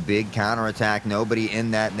now a big counterattack. Nobody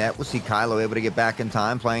in that net. We'll see Kylo able to get back in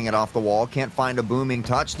time, playing it off the wall. Can't find a booming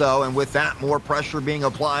touch, though, and with that, more pressure being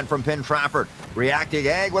applied from Penn Trafford. Reacting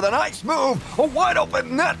Egg with a nice move, a wide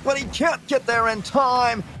open net, but he can't get there in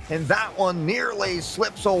time, and that one nearly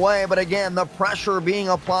slips away. But again, the pressure being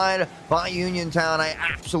applied by Uniontown. I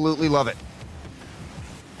absolutely love it.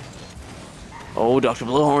 Oh, Dr.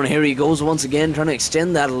 Blowhorn, here he goes once again, trying to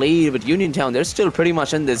extend that lead. But Uniontown, they're still pretty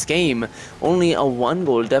much in this game. Only a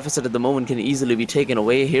 1-goal deficit at the moment can easily be taken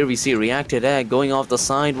away. Here we see Reacted Egg going off the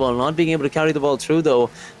side while not being able to carry the ball through, though.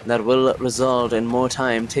 That will result in more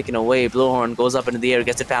time taken away. Blowhorn goes up into the air,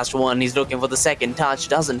 gets it past one. He's looking for the second touch,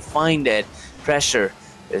 doesn't find it. Pressure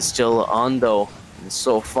is still on, though. And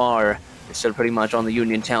so far, it's still pretty much on the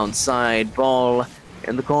Uniontown side. Ball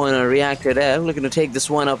in the corner, Reacted Egg looking to take this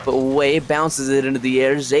one up away, bounces it into the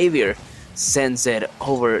air. Xavier sends it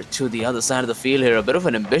over to the other side of the field here. A bit of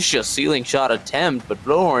an ambitious ceiling shot attempt, but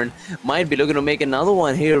Blowhorn might be looking to make another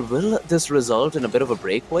one here. Will this result in a bit of a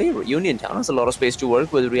breakaway? Uniontown has a lot of space to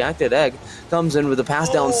work with. Reacted Egg comes in with a pass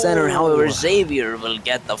down center. However, Xavier will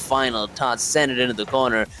get the final touch, send it into the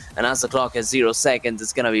corner, and as the clock has 0 seconds,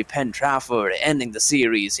 it's going to be Penn Trafford ending the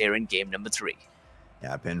series here in game number 3.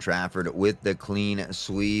 Yeah, Penn Trafford with the clean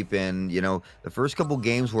sweep. And, you know, the first couple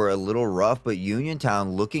games were a little rough, but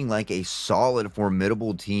Uniontown looking like a solid,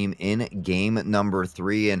 formidable team in game number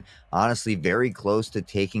 3. And honestly, very close to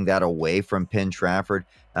taking that away from Penn Trafford.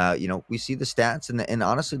 You know, we see the stats and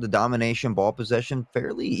honestly, the domination, ball possession,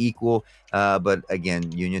 fairly equal. But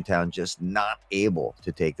again, Uniontown just not able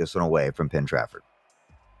to take this one away from Penn Trafford.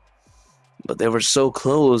 But they were so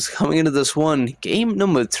close coming into this one. Game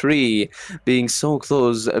number 3 being so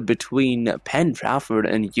close between Penn Trafford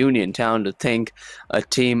and Uniontown. To think a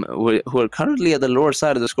team who are currently at the lower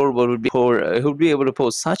side of the scoreboard would be able to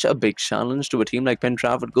pose such a big challenge to a team like Penn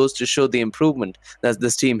Trafford goes to show the improvement that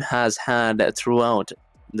this team has had throughout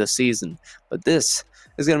the season. But this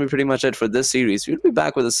is going to be pretty much it for this series. We'll be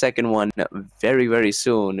back with a second one very, very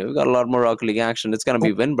soon. We've got a lot more Rocket League action. It's going to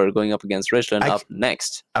be Winburg going up against Richland up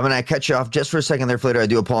next. I'm going to cut you off just for a second there, Flater. I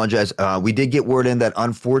do apologize. We did get word in that,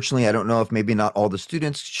 unfortunately, I don't know if maybe not all the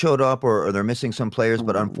students showed up or they're missing some players,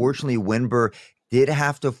 but unfortunately, Winburg did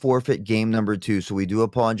have to forfeit game number 2. So we do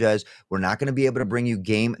apologize. We're not going to be able to bring you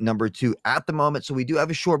game number 2 at the moment. So we do have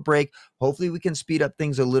a short break. Hopefully we can speed up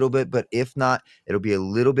things a little bit, but if not, it'll be a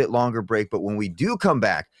little bit longer break. But when we do come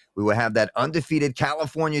back, we will have that undefeated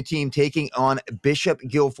California team taking on Bishop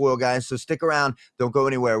Guilfoyle, guys. So stick around. Don't go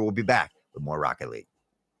anywhere. We'll be back with more Rocket League.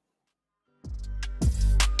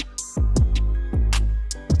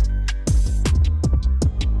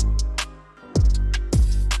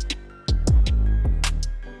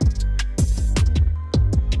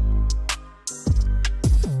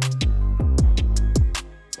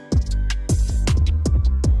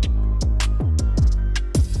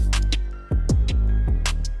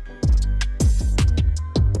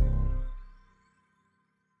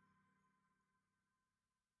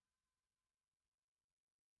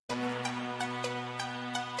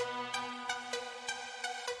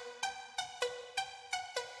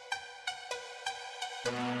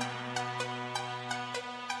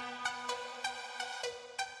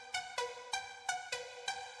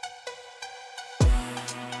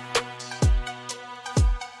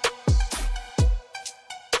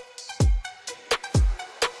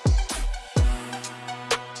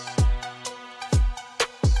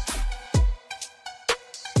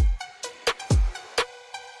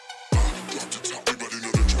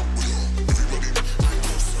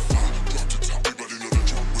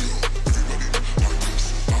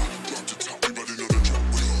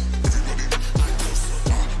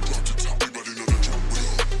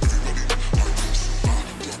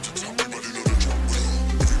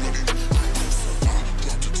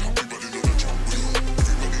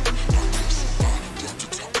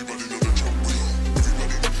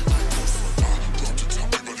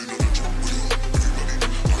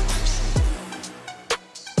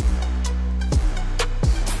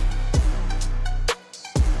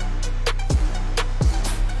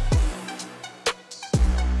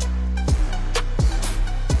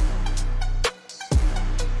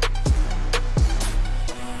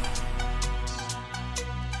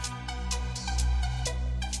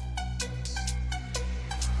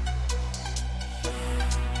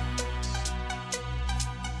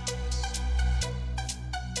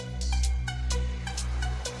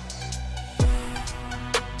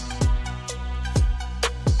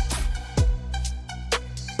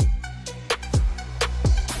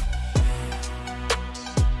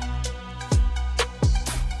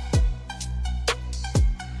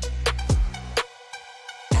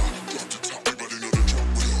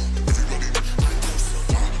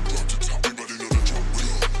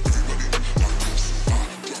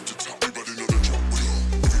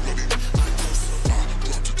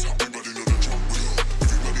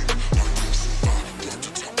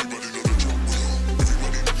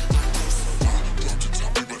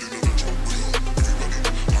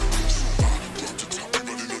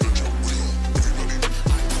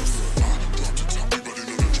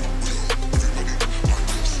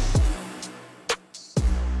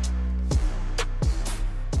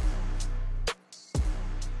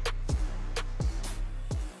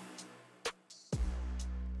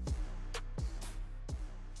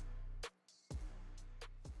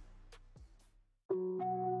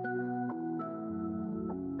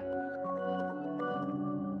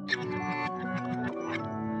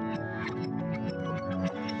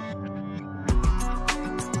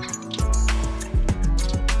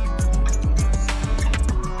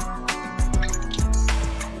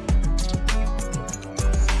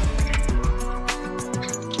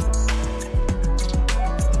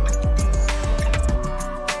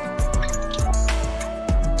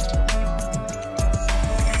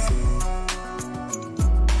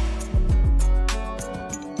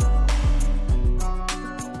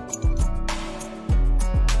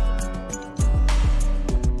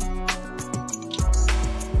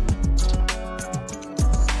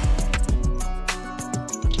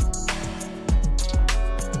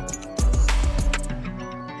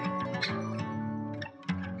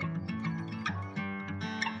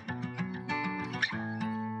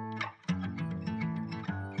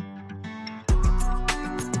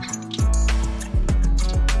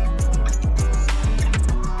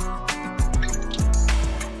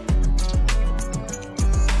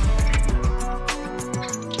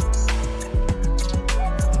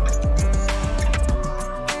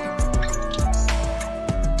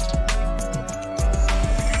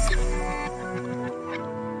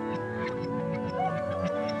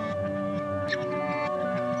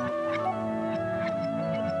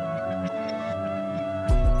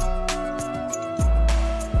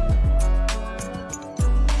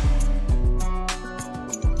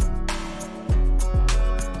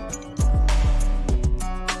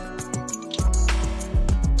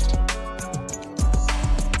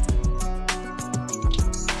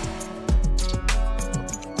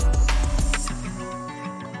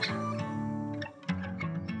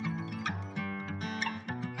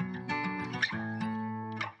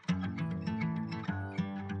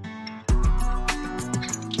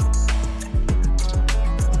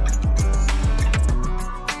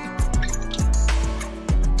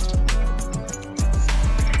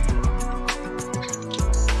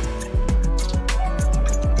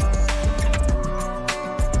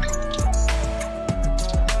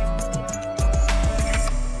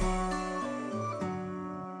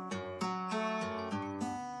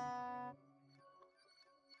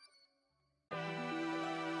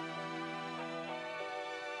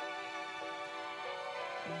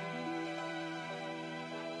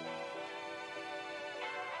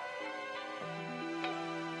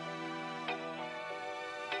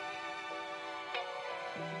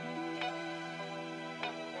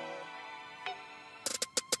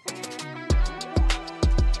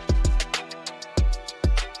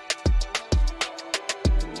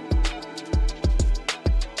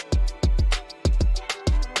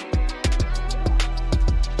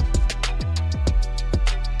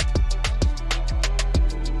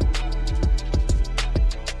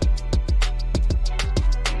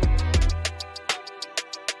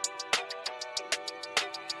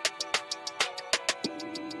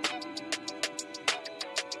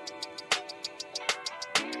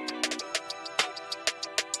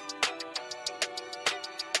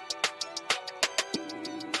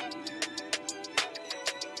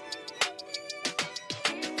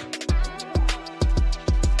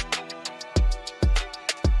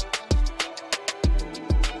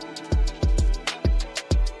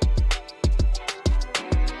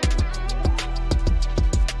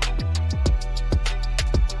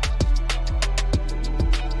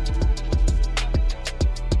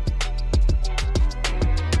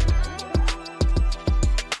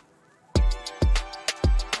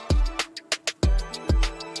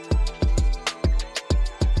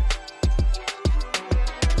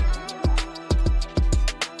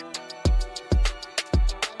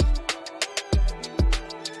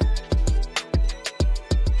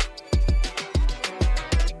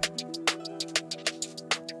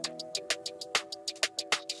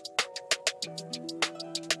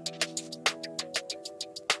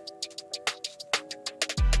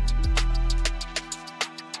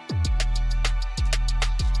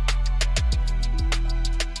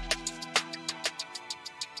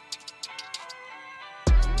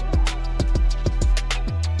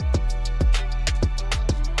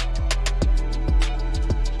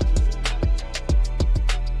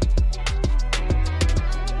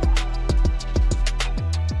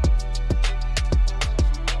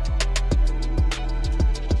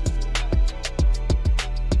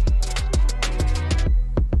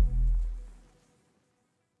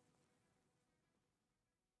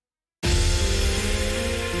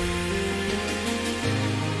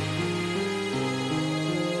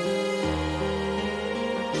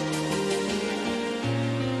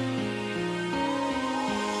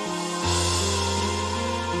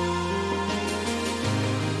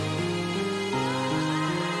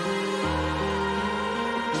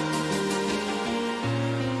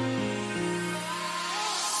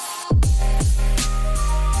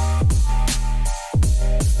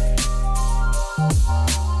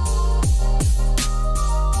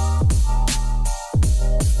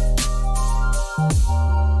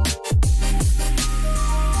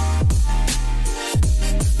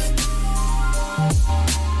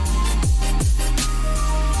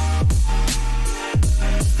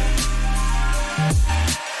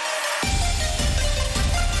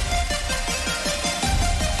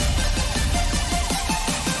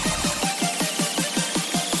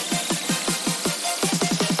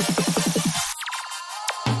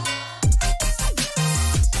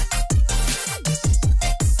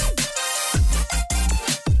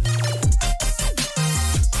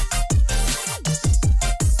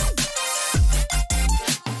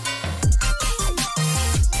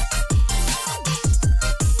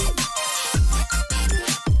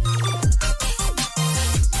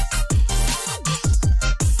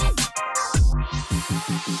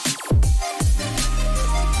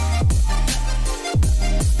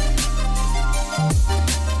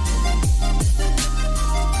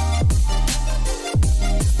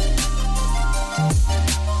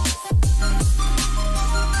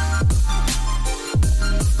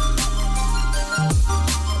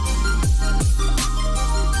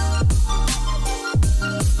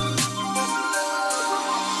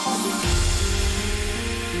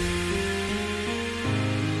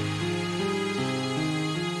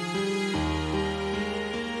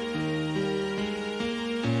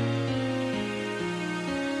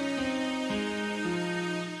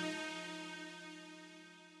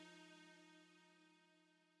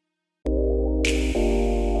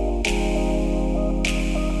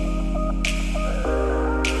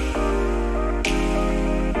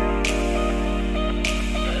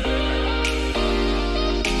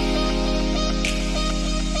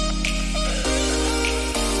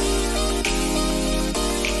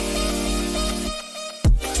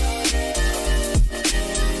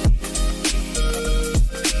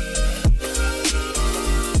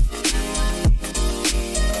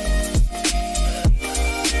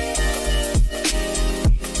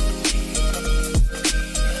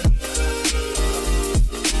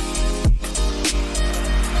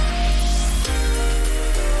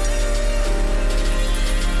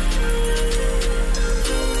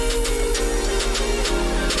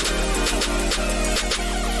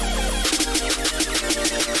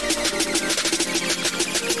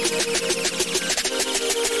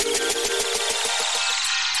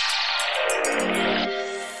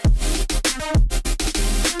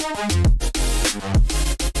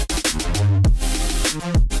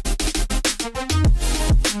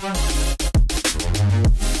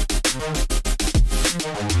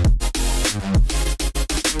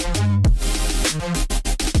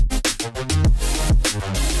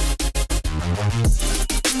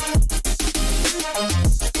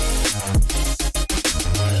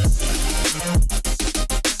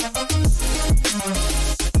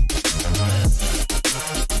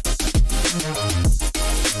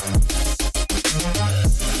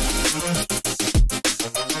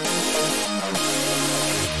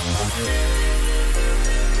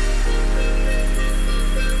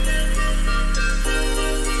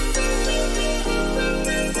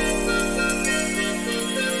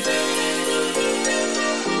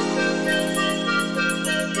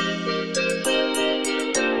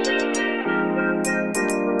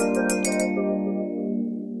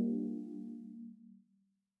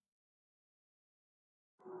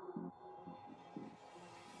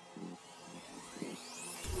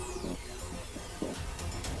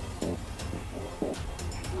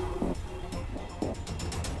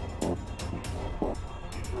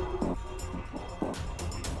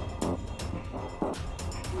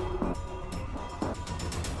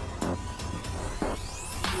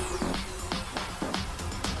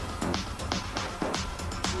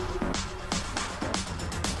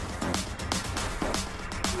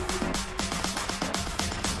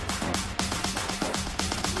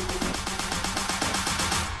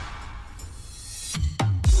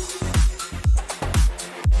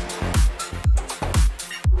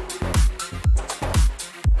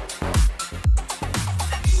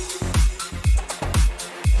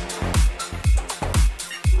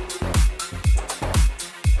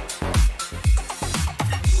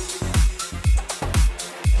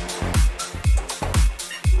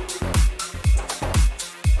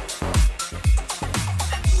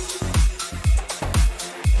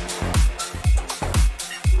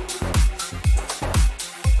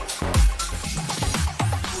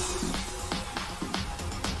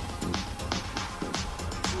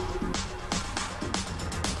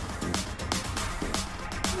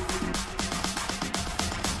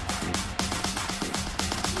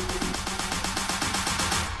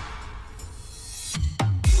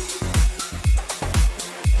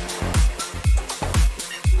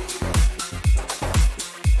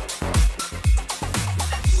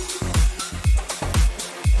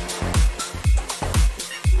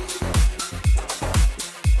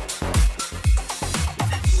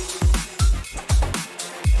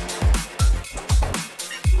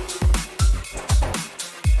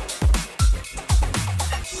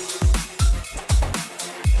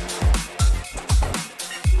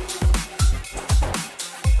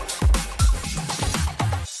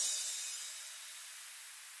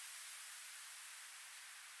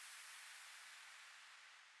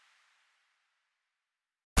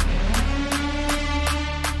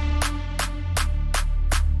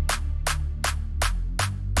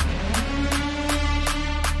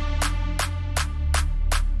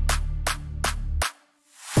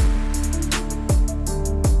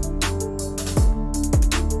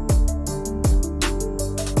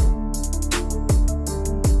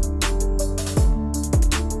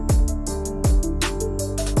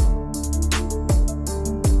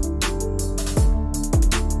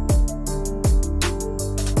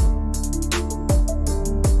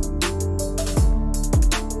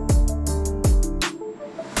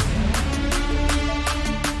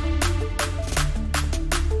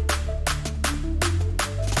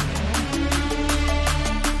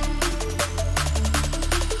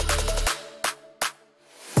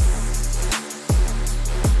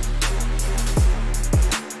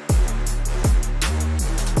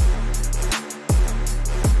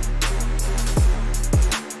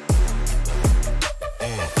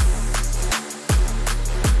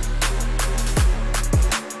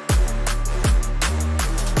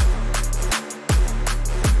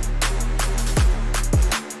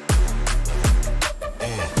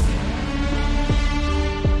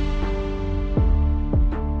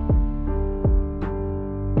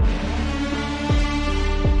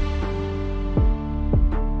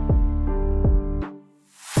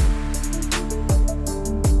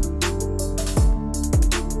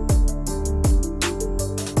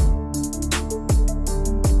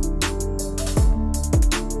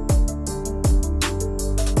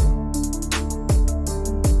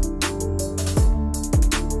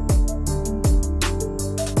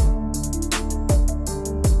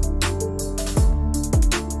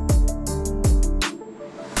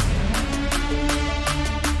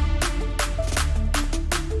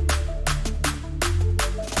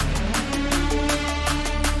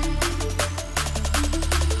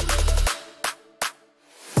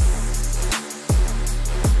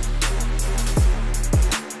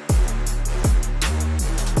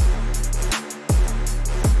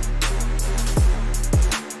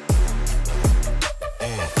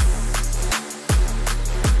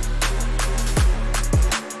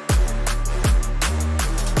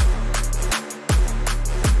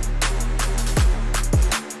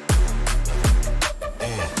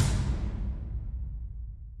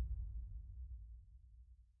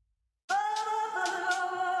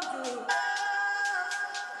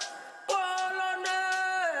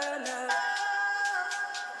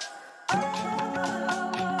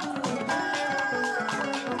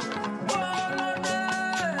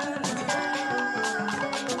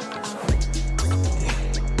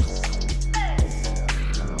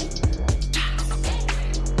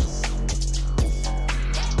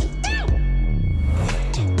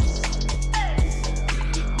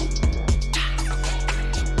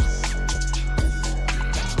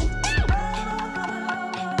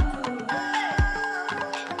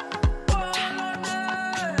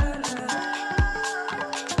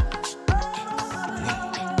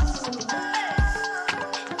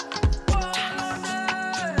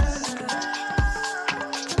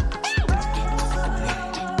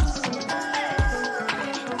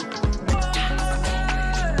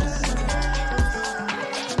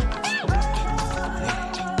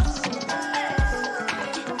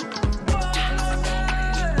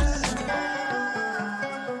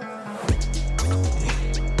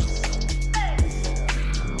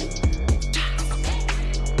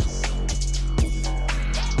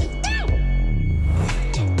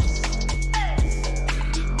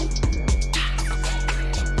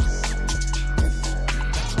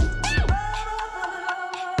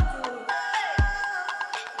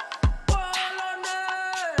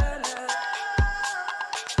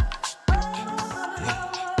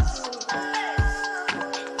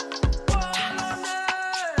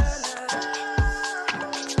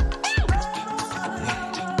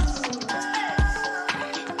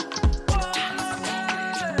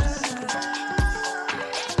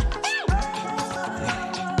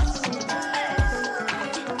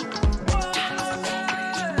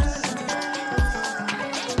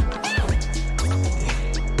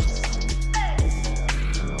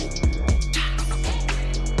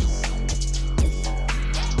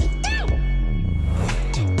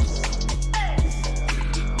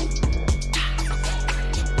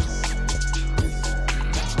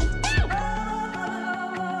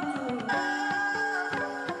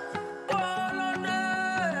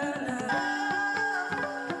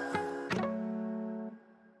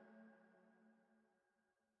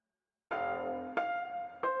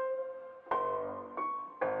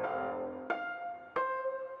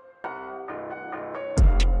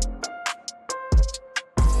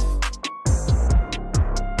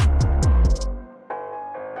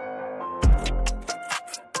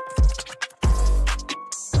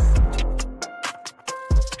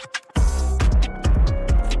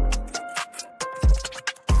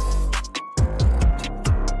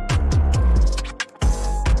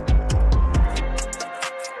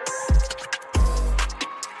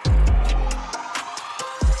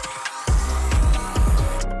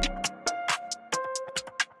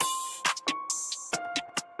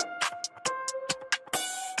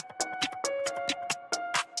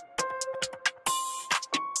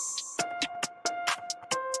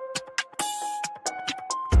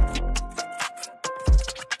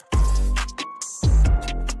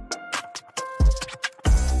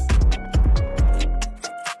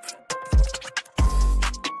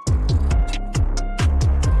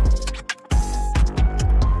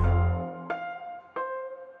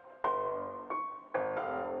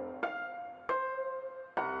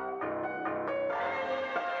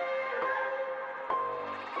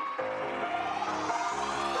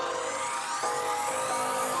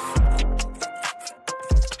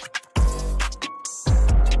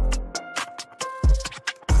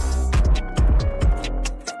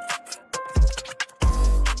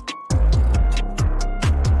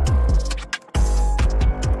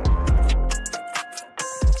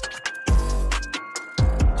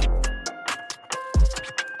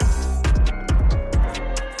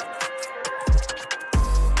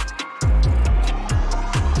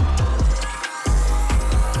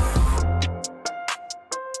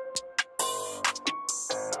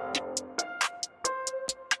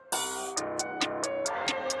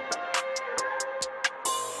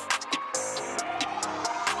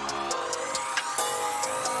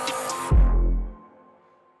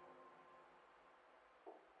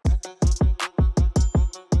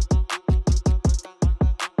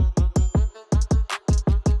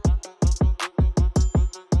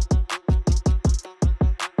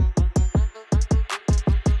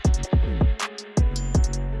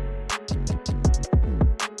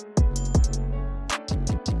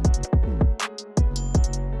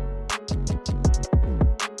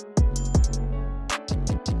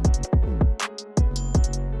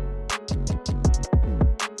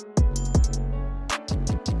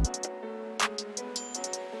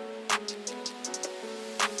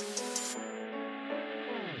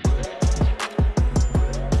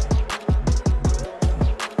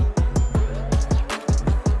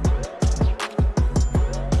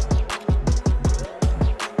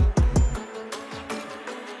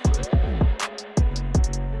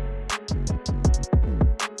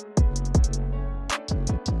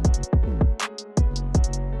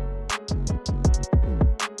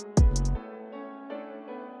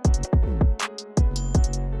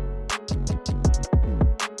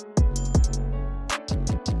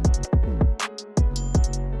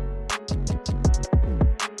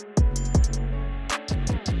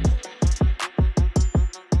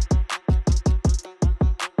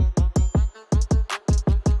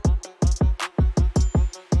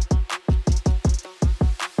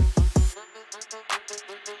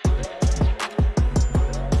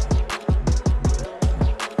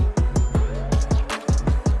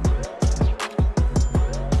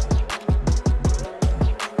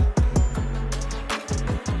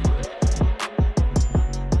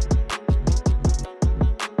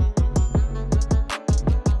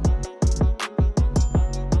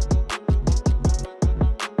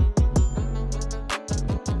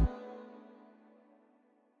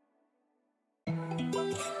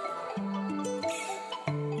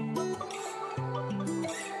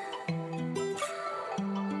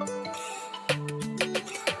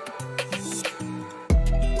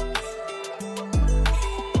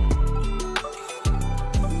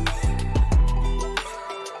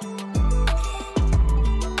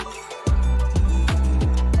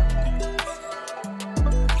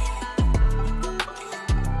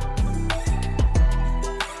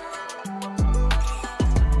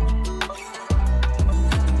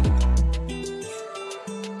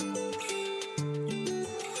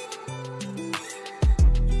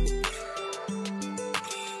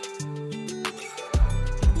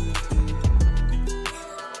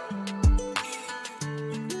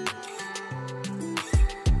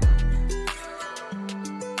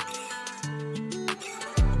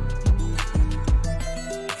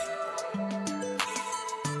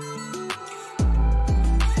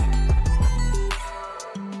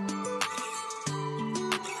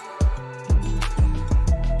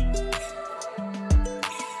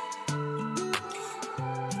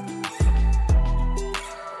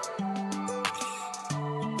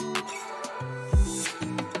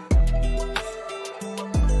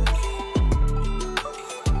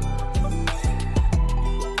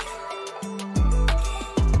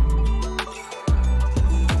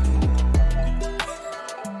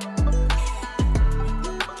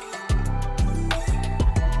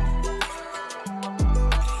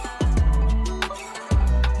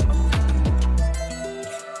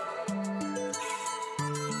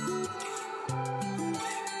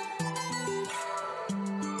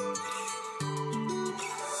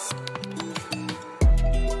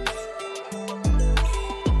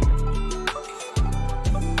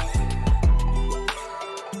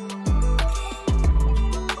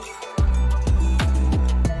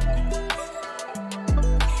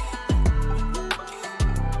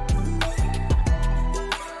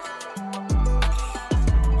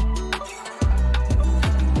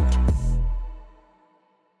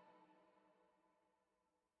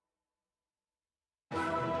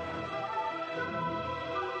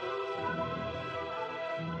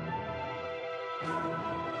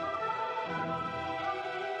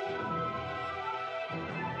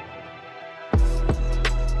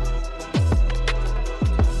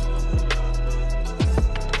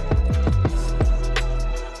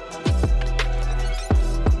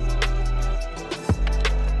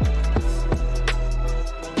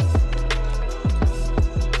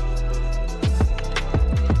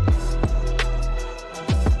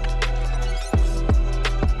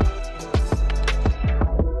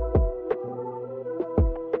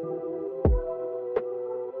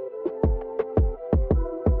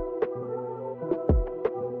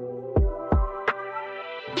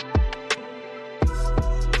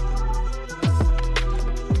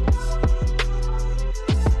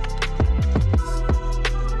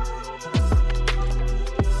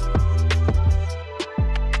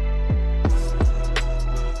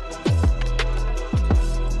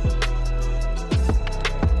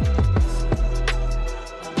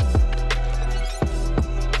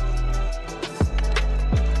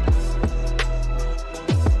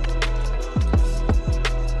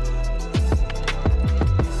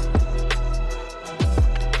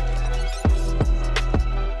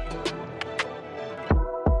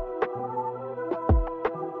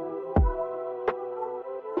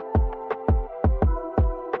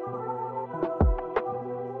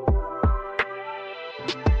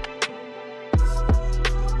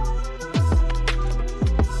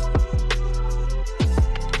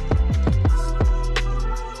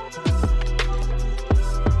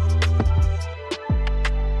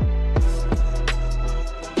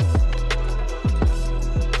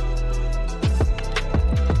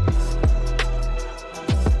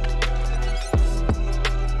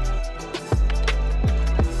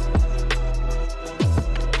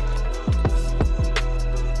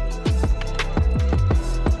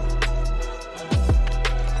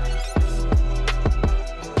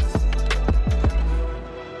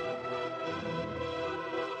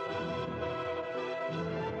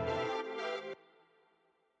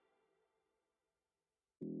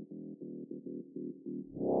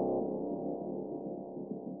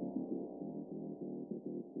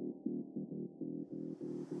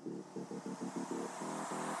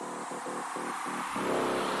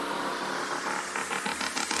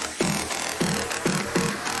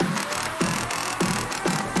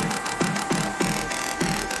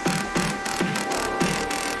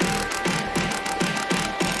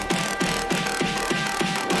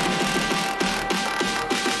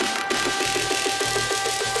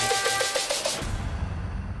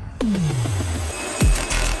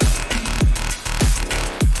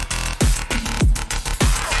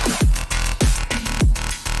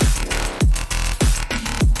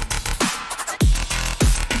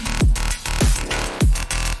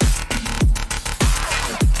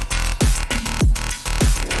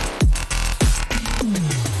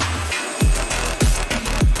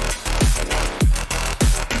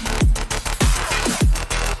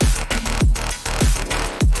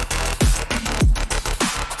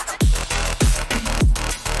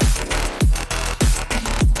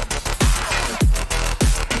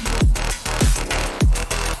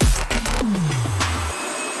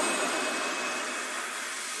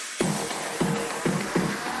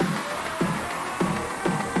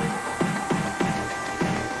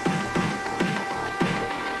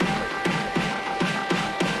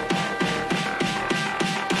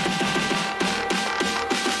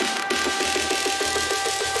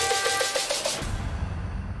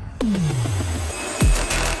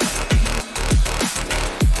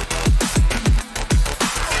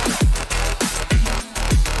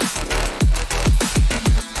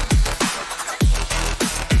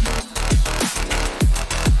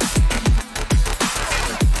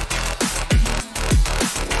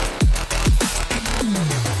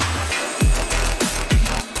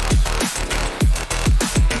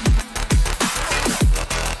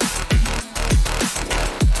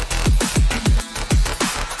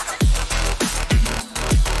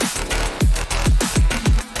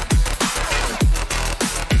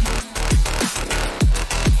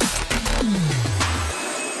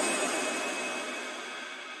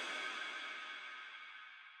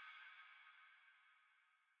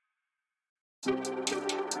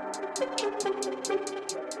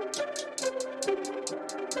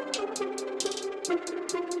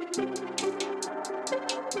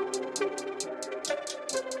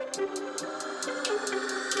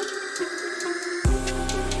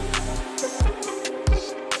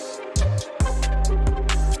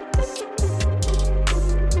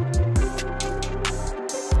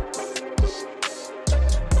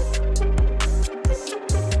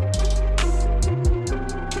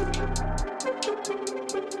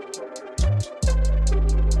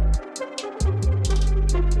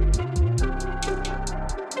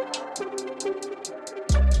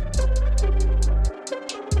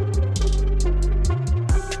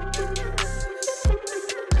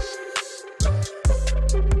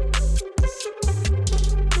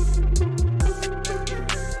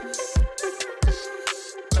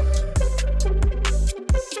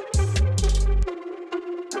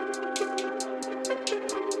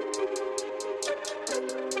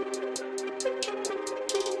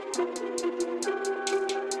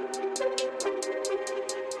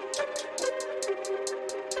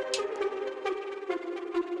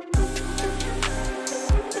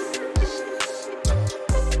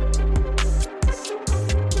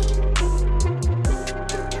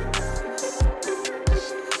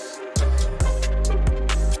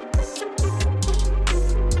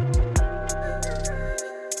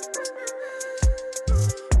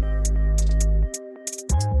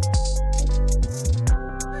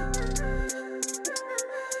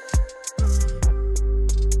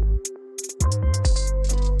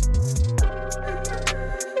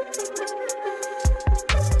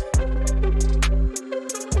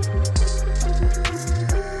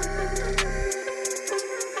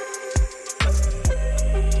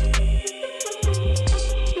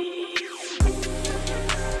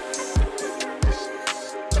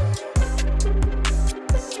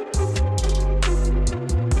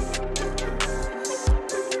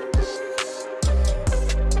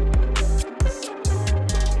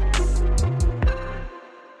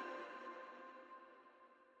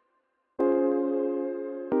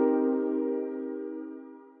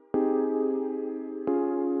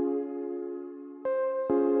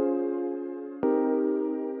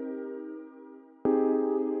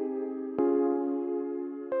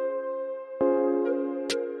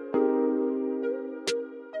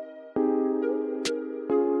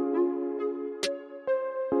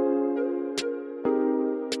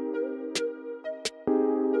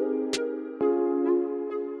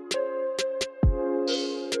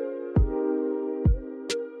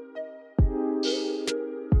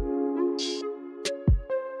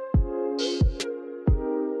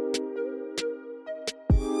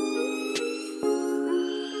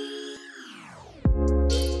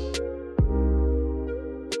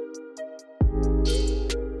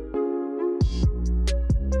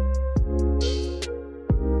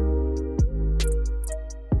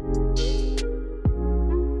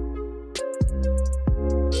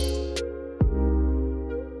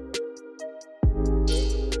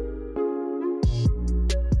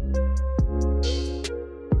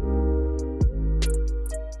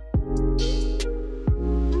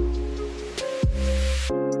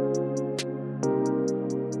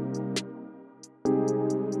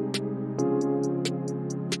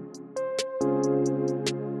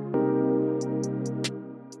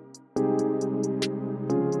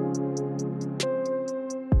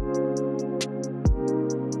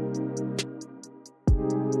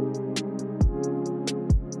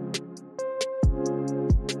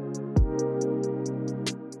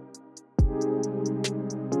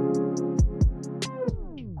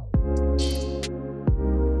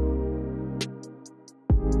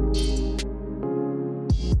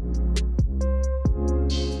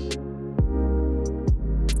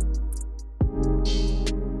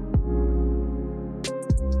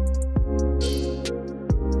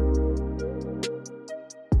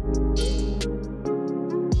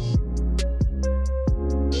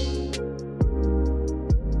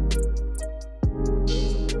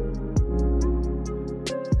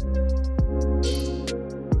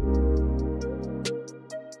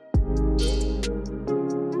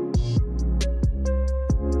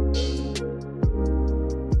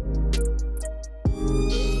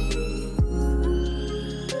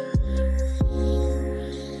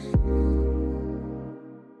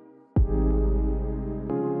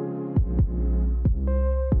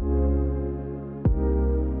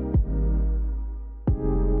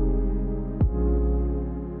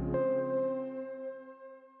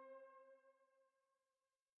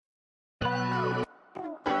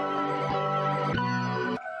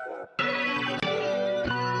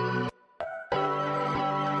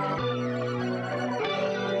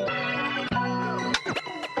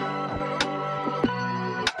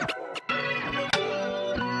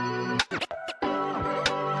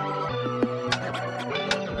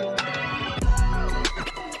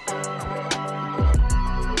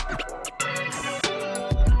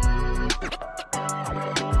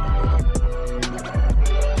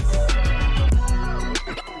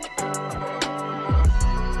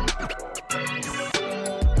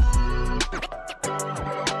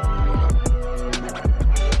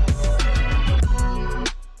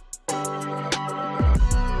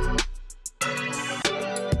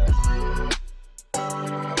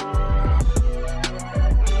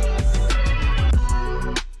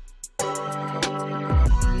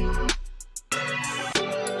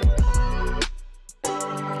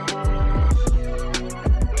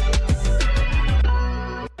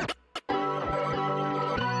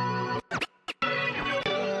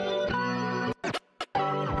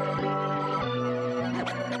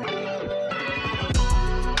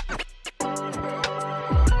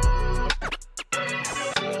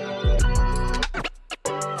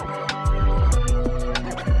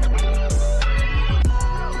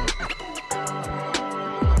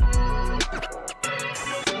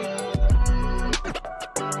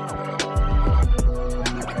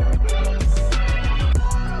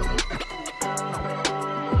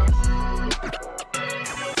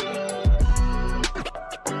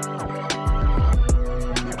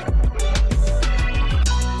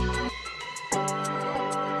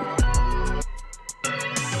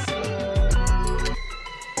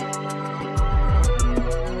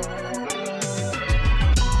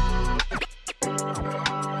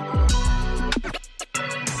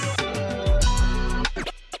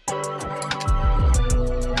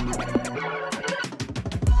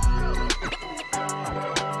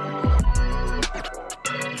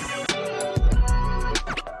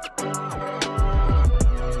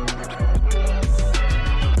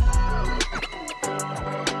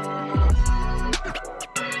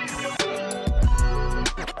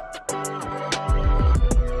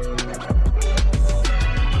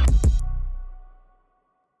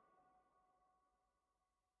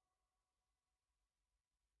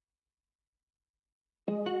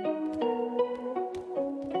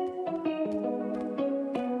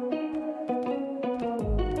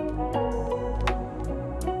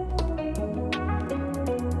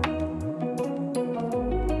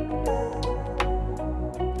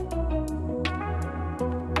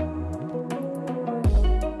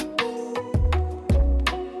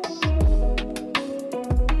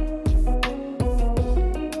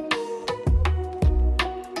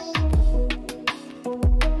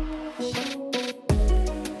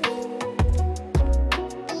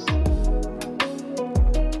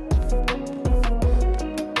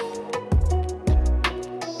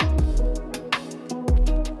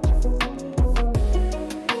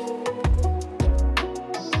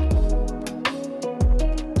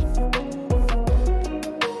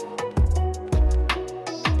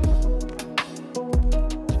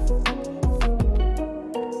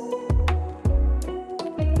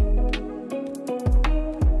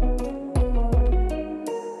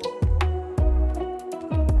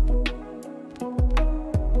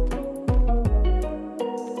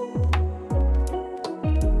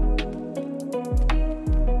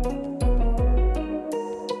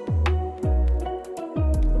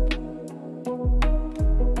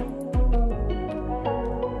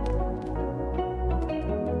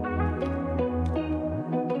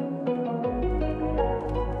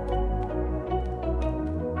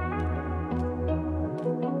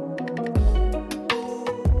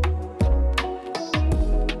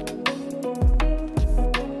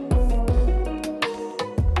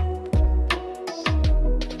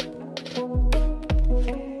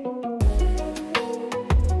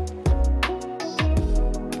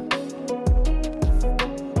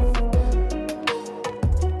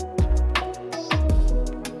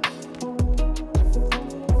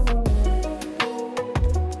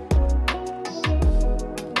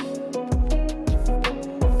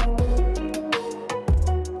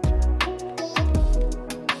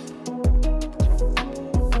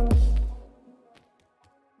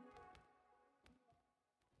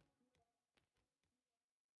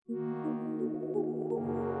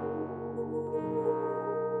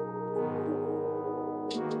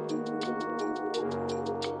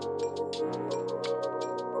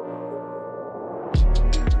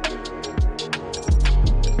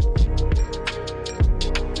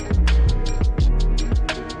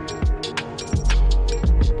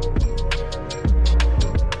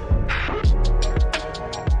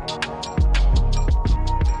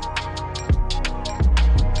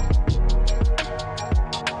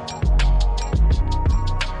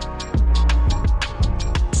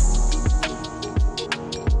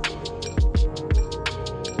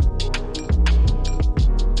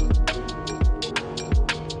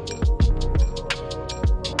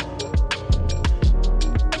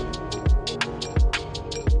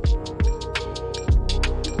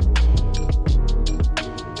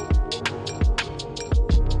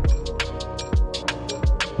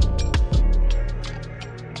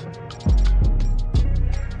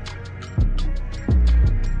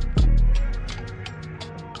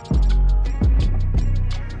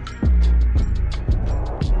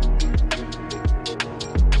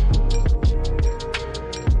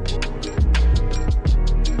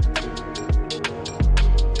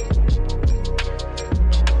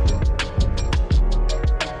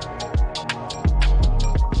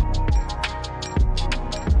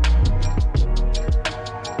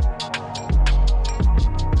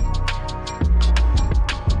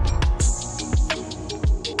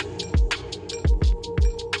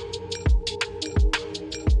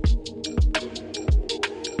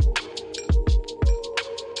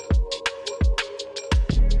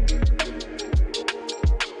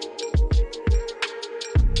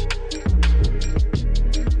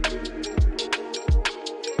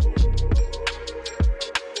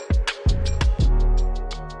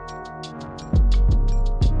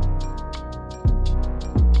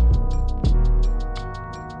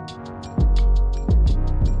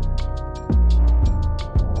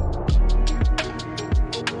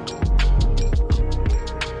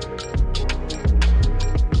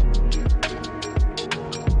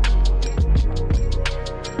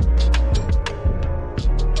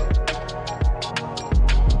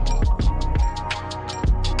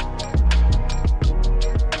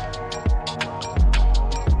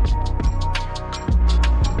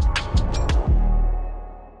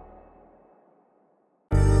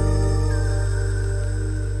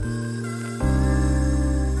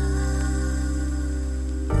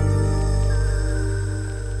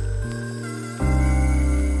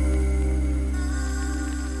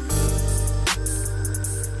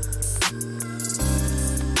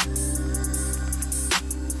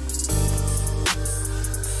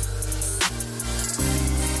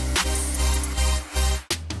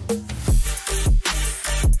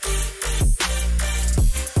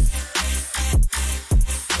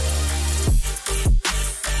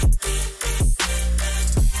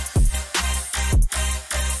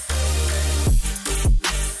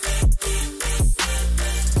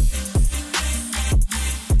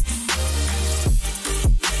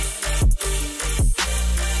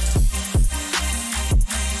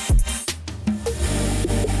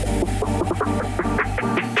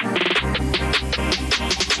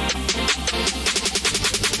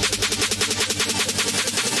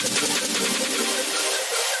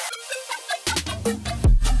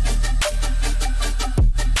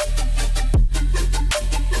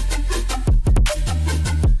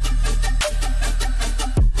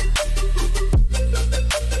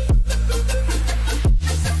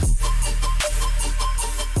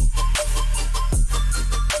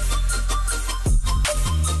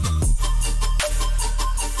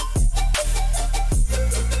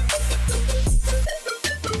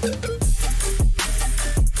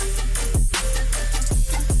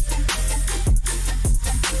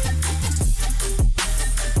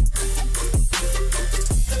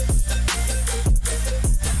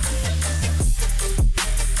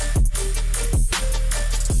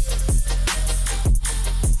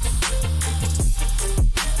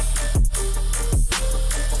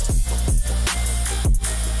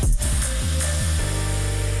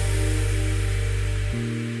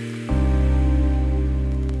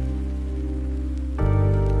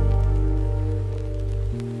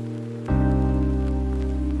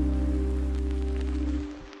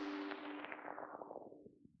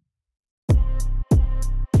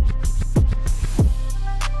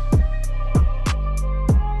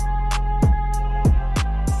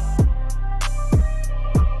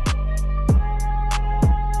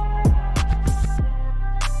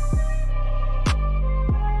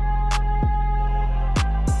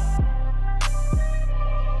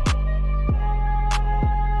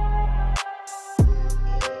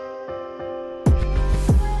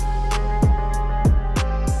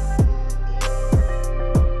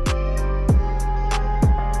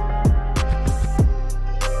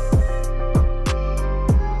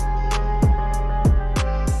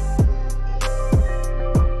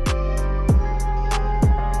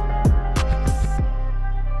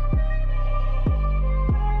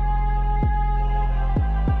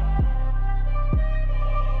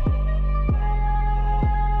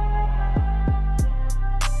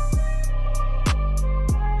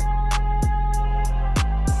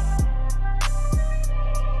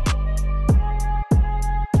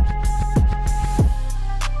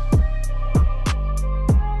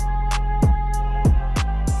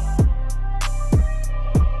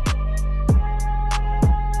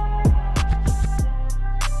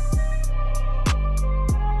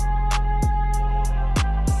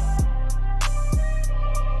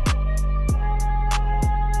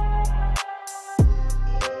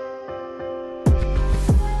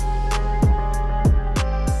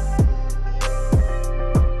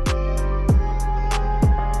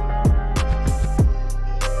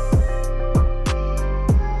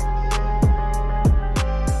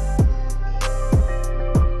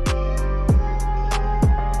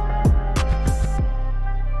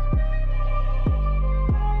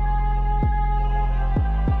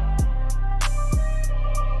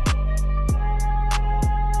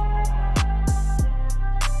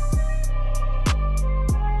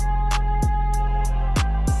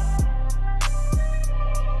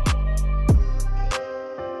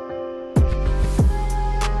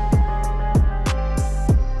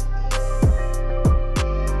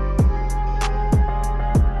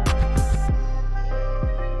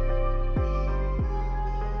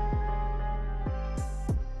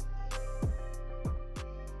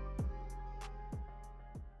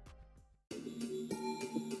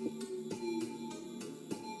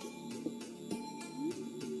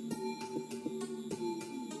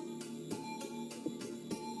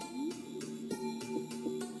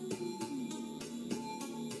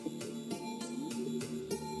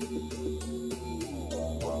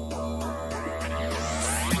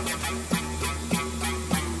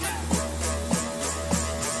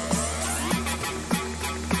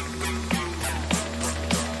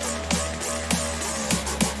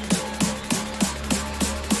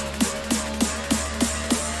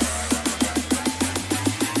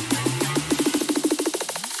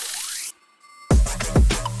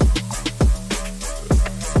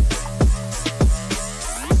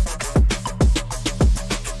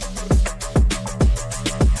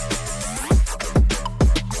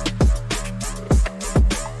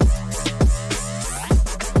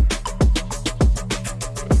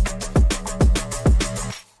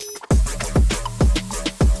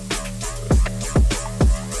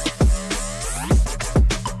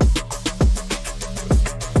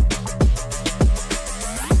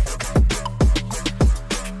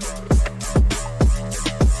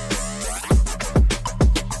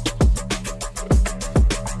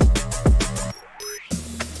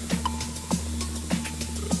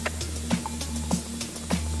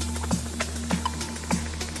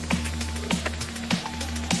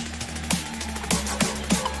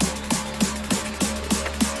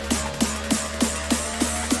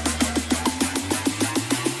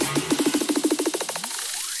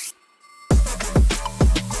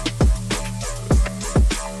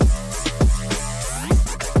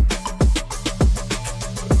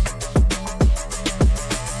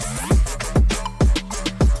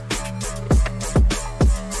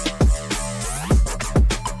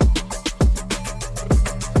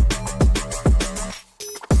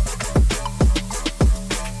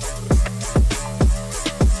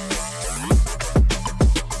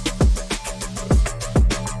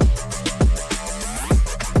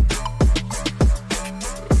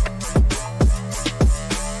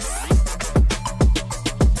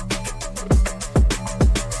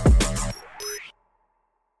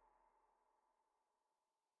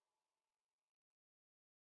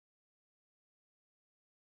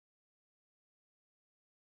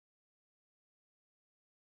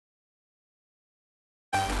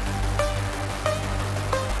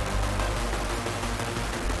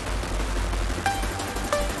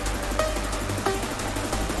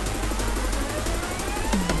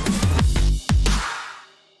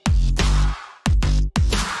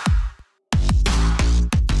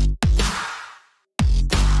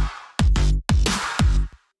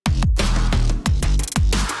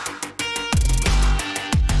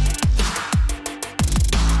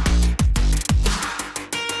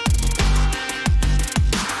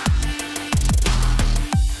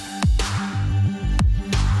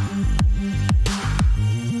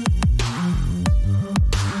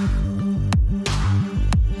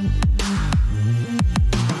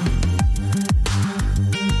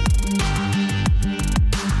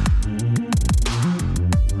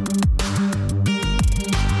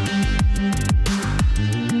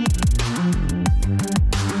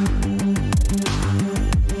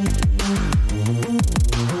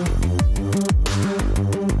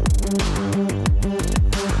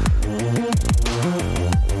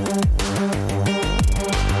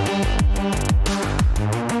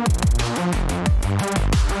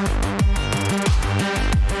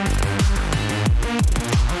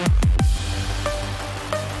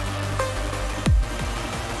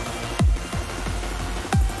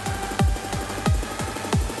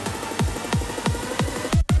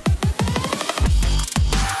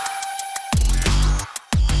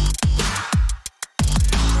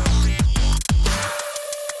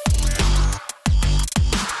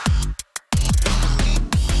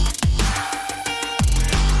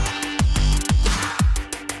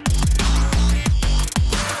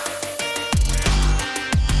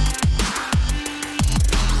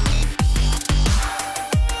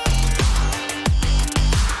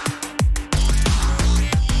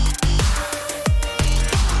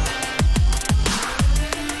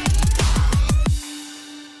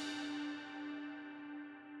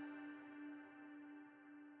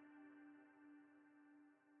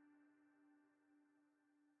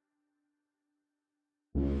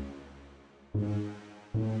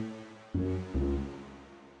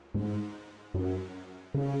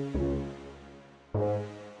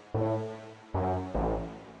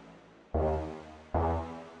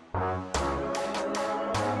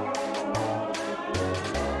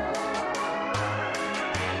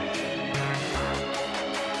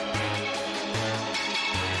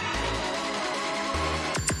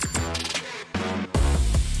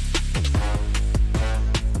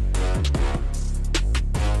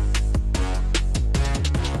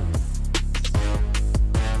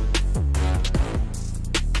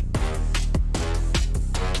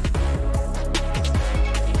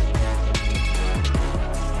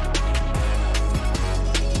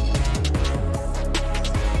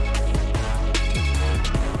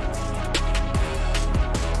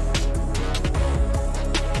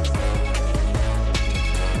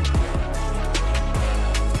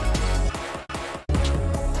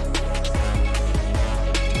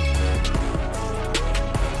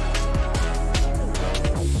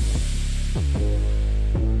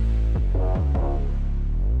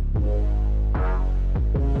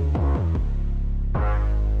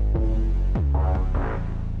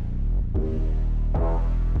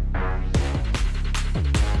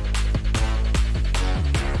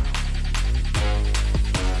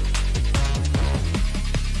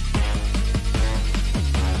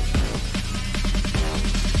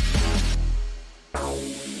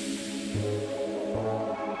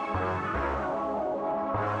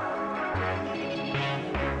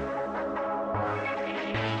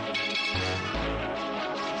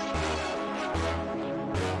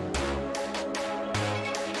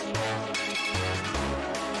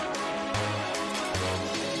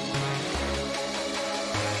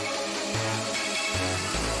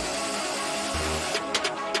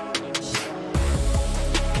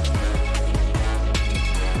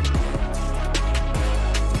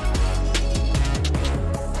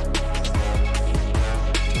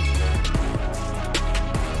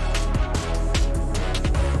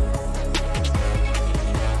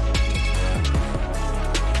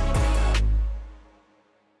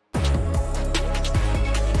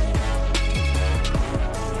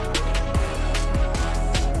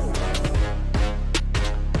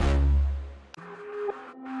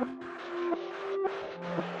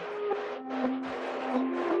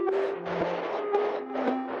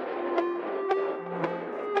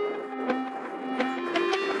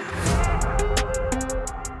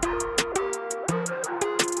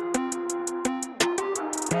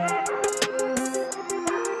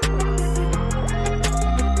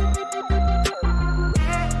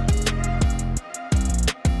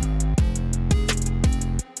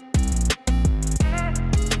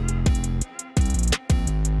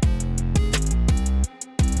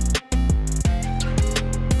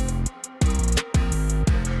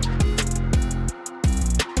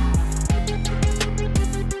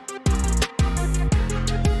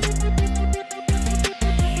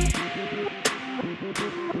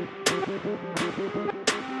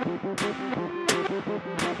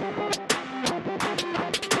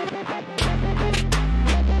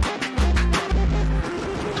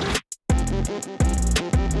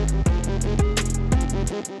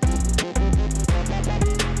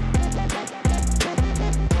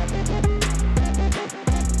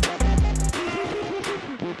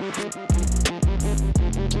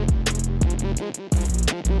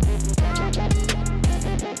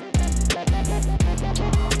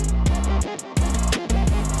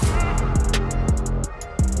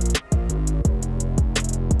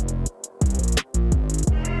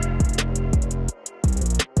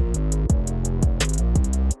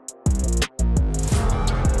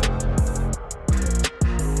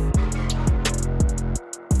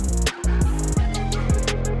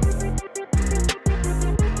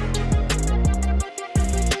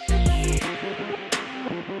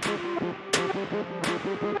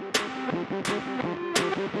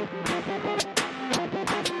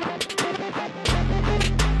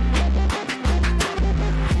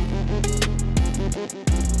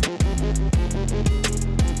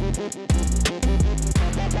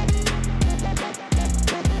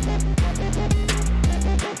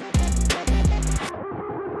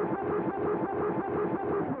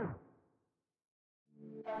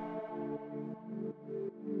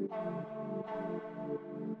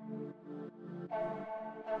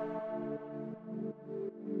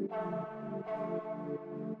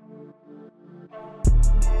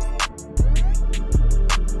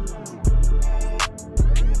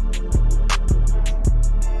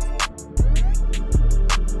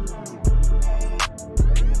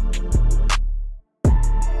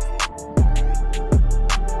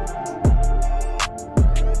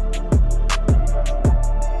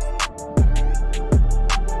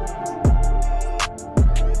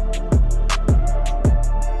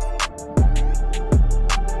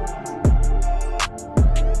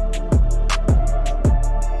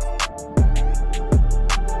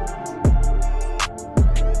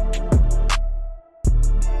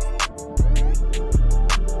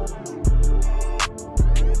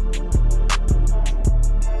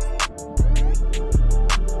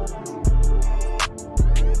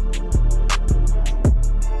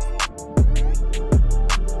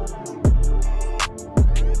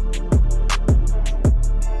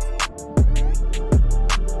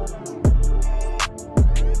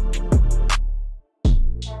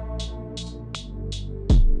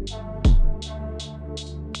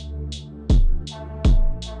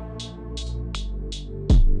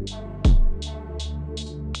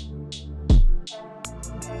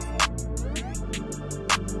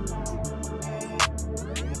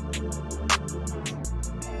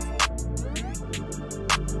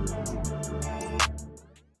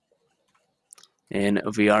 And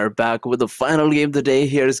we are back with the final game of the day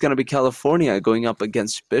here. It's going to be California going up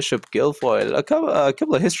against Bishop Guilfoyle. A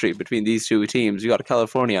couple of history between these two teams. You got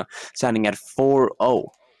California standing at 4-0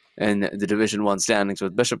 in the Division 1 standings,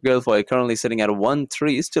 with Bishop Guilfoyle currently sitting at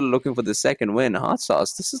 1-3, still looking for the second win. Hot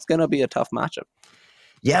Sauce, this is going to be a tough matchup.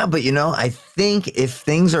 Yeah, but I think if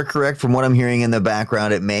things are correct from what I'm hearing in the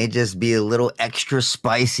background, it may just be a little extra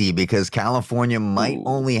spicy because California might Ooh.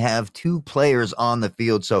 only have 2 players on the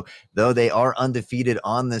field. So though they are undefeated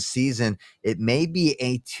on the season, it may be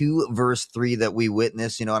a 2 versus 3 that we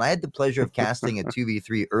witness. And I had the pleasure of casting a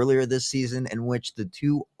 2v3 earlier this season in which the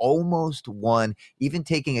two almost won, even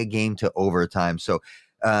taking a game to overtime. So,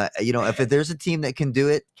 if there's a team that can do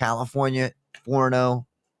it, California 4-0,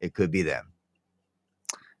 it could be them.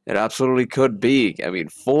 It absolutely could be. I mean,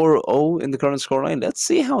 4-0 in the current scoreline. Let's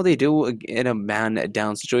see how they do in a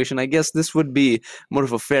man-down situation. I guess this would be more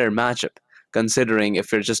of a fair matchup, considering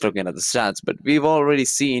if you're just looking at the stats. But we've already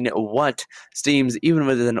seen what teams, even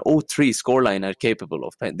with an 0-3 scoreline, are capable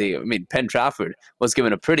of. Penn Trafford was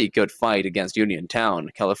given a pretty good fight against Uniontown.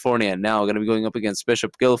 California now going to be going up against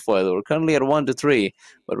Bishop Guilfoyle. We're currently at 1-3,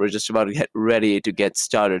 but we're just about to get ready to get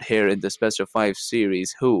started here in this best of 5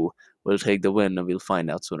 series. Who will take the win, and we'll find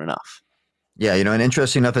out soon enough. Yeah, and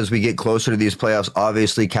interesting enough, as we get closer to these playoffs,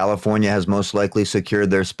 obviously California has most likely secured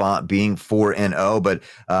their spot being 4-0, but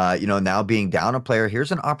now being down a player,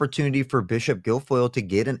 here's an opportunity for Bishop Guilfoyle to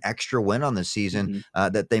get an extra win on the season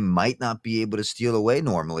that they might not be able to steal away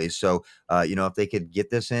normally. So, if they could get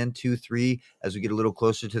this in 2-3 as we get a little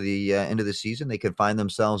closer to the end of the season, they could find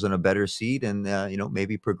themselves in a better seed and,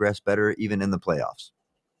 maybe progress better even in the playoffs.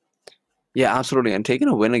 Yeah, absolutely. And taking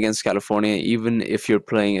a win against California, even if you're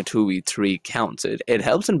playing a 2v3 counts. It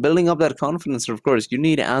helps in building up that confidence. And of course, you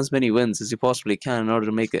need as many wins as you possibly can in order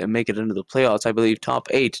to make it into the playoffs. I believe top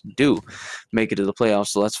 8 do make it to the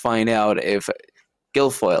playoffs. So let's find out if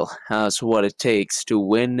Guilfoyle has what it takes to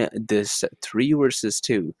win this 3 versus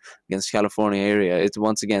 2 against California area. It's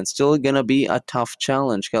once again still gonna be a tough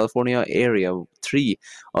challenge. California area, all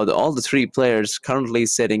the 3 players currently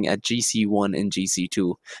sitting at GC1 and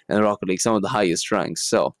GC2 in the Rocket League, some of the highest ranks.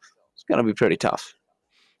 So it's gonna be pretty tough.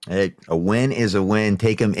 Hey, a win is a win.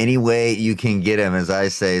 Take them any way you can get them, as I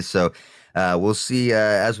say. So we'll see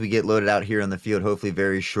as we get loaded out here on the field, hopefully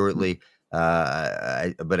very shortly.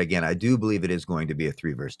 But again, I do believe it is going to be a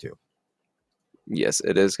 3 versus 2. Yes,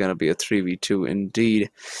 it is going to be a 3v2 indeed.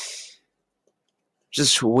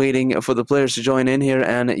 Just waiting for the players to join in here,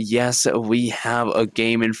 and yes, we have a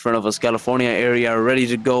game in front of us. California area ready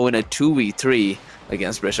to go in a 2v3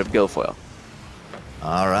 against Bishop Guilfoyle.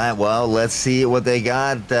 All right, well, let's see what they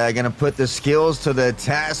got. Going to put the skills to the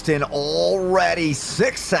test in already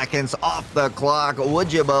 6 seconds off the clock.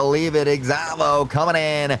 Would you believe it? Exavo coming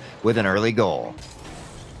in with an early goal.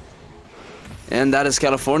 And that is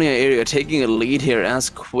California area taking a lead here as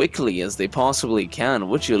quickly as they possibly can.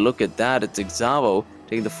 Would you look at that? It's Exavo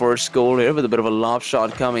taking the first goal here with a bit of a lob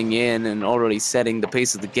shot coming in and already setting the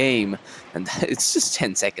pace of the game. And it's just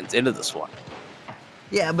 10 seconds into this one.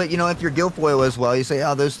 Yeah, but if you're Guilfoyle as well, you say,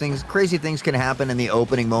 oh, crazy things can happen in the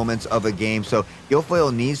opening moments of a game. So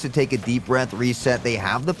Guilfoyle needs to take a deep breath, reset. They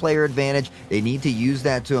have the player advantage. They need to use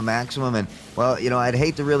that to a maximum. And, well, I'd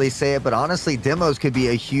hate to really say it, but honestly, demos could be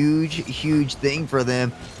a huge, huge thing for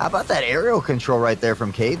them. How about that aerial control right there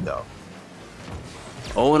from Cade, though?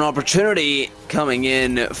 Oh, an opportunity coming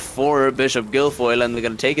in for Bishop Guilfoyle, and they're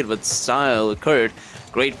going to take it with style. Kurt,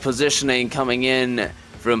 great positioning coming in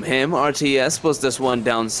from him. RTS puts this one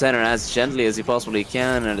down center as gently as he possibly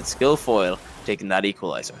can, and it's Guilfoyle taking that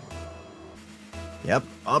equalizer. Yep,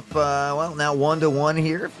 up, now 1-1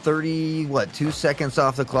 here. 2 seconds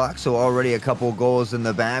off the clock, so already a couple goals in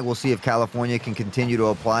the bag. We'll see if California can continue to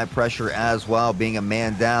apply pressure as well, being a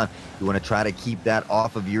man down. You want to try to keep that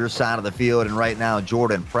off of your side of the field, and right now,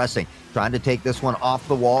 Jordan pressing, trying to take this one off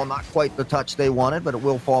the wall. Not quite the touch they wanted, but it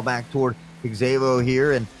will fall back toward Exavo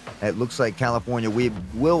here, and it looks like California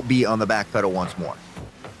will be on the back pedal once more.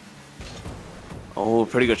 Oh,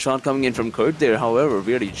 pretty good shot coming in from Kurt there. However,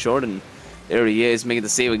 really Jordan, there he is, making the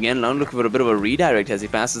save again. Now looking for a bit of a redirect as he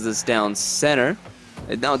passes this down center.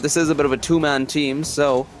 Now, this is a bit of a 2-man team,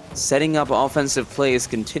 so setting up offensive plays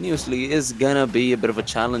continuously is gonna be a bit of a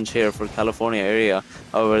challenge here for California area.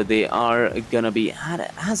 However, they are gonna be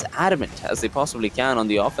as adamant as they possibly can on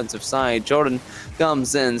the offensive side. Jordan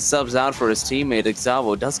comes in, subs out for his teammate.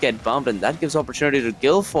 Exavo does get bumped, and that gives opportunity to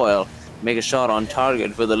Guilfoyle. make a shot on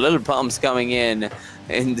target with the little pumps coming in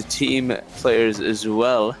the team players as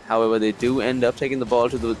well. However, they do end up taking the ball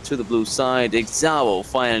to the blue side. Exavo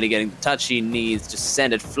finally getting the touch he needs to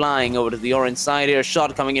send it flying over to the orange side here.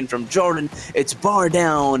 Shot coming in from Jordan. It's bar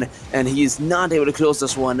down, and he's not able to close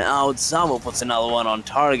this one out. Zavo puts another one on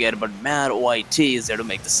target, but Mad YT is there to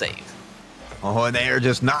make the save. Oh, and they are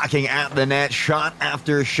just knocking at the net, shot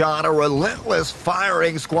after shot. A relentless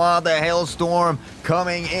firing squad. The hailstorm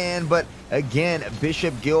coming in, but again,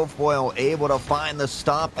 Bishop Guilfoyle able to find the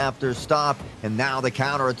stop after stop, and now the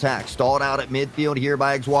counterattack stalled out at midfield here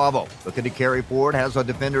by Exavo. Looking to carry forward, has a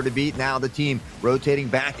defender to beat. Now the team rotating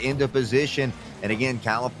back into position, and again,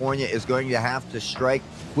 California is going to have to strike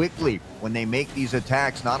quickly when they make these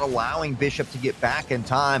attacks, not allowing Bishop to get back in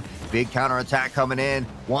time. Big counterattack coming in,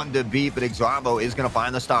 one to beat, but Exavo is going to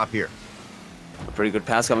find the stop here. A pretty good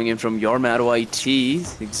pass coming in from your Mad YT.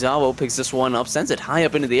 Exavo picks this one up, sends it high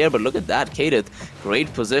up into the air, but look at that, Kadith.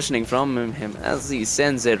 Great positioning from him as he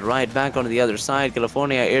sends it right back onto the other side.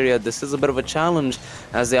 California area, this is a bit of a challenge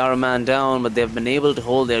as they are a man down, but they've been able to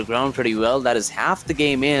hold their ground pretty well. That is half the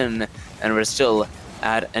game in, and we're still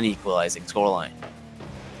at an equalizing scoreline.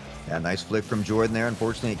 Yeah, nice flick from Jordan there.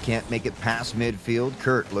 Unfortunately, it can't make it past midfield.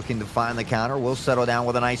 Kurt looking to find the counter. Will settle down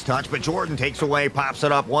with a nice touch, but Jordan takes away, pops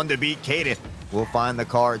it up, one to beat. Kadith will find the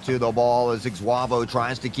card to the ball as Exavo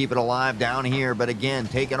tries to keep it alive down here, but again,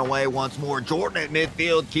 taken away once more. Jordan at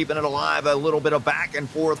midfield, keeping it alive. A little bit of back and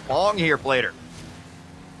forth pong here, Plater.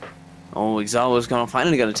 Oh, Exavo's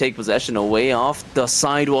finally going to take possession away off the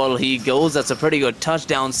sidewall. He goes. That's a pretty good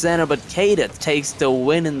touchdown center, but Kadith takes the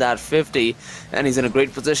win in that 50, and he's in a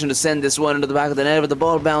great position to send this one into the back of the net, but the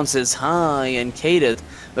ball bounces high, and Kadith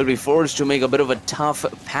will be forced to make a bit of a tough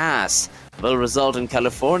pass. Will result in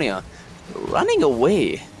California running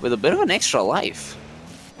away with a bit of an extra life.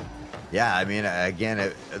 Yeah, I mean,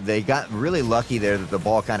 again, they got really lucky there that the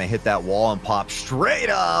ball kind of hit that wall and popped straight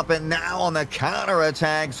up. And now on the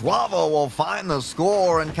counterattack, Suavo will find the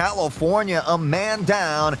score. And California, a man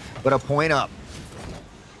down, but a point up.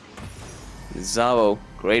 Exavo,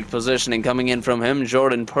 great positioning coming in from him.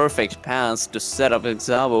 Jordan, perfect pass to set up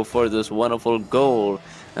Exavo for this wonderful goal.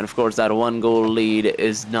 And of course, that one goal lead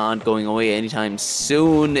is not going away anytime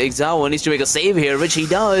soon. Exavo needs to make a save here, which he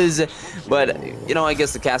does. But, you know, I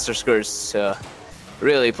guess the caster skirts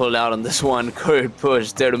really pulled out on this one. Kurt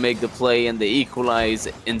Push there to make the play, and they equalize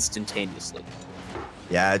instantaneously.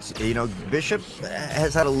 Yeah, it's, you know, Bishop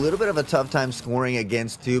has had a little bit of a tough time scoring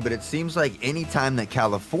against too, but it seems like any time that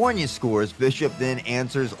California scores, Bishop then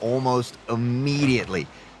answers almost immediately.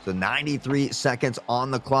 So 93 seconds on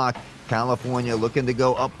the clock. California looking to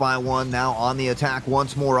go up by one. Now on the attack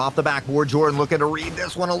once more off the backboard. Jordan looking to read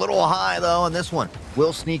this one a little high, though, and this one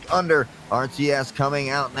will sneak under. RTS coming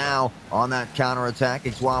out now on that counterattack.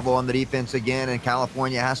 Exavo on the defense again, and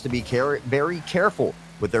California has to be very careful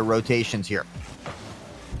with their rotations here.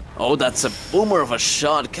 Oh, that's a boomer of a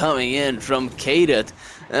shot coming in from Kadith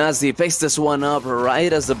as he picks this one up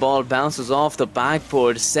right as the ball bounces off the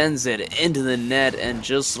backboard, sends it into the net, and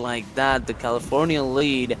just like that, the California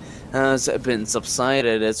lead has been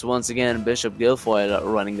subsided. It's once again Bishop Guilfoyle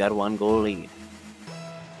running that one goal lead.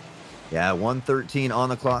 Yeah, 1:13 on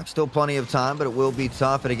the clock. Still plenty of time, but it will be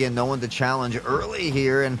tough. And again, no one to challenge early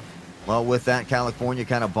here. And well, with that, California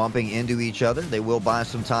kind of bumping into each other. They will buy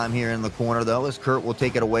some time here in the corner, though, as Kurt will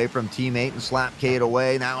take it away from teammate and slap Cade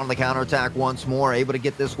away. Now on the counterattack once more. Able to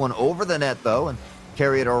get this one over the net, though, and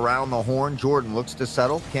carry it around the horn. Jordan looks to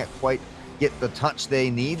settle. Can't quite get the touch they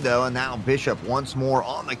need, though. And now Bishop once more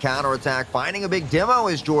on the counterattack. Finding a big demo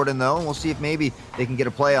is Jordan, though, and we'll see if maybe they can get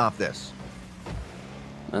a play off this.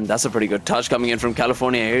 And that's a pretty good touch coming in from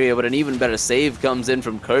California area, but an even better save comes in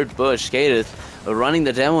from Kurt Busch. Kadith running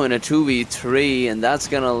the demo in a 2v3, and that's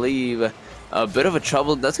going to leave a bit of a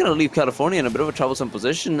trouble. That's going to leave California in a bit of a troublesome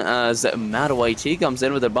position as Mad YT comes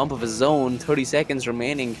in with a bump of his own. 30 seconds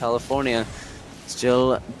remaining. California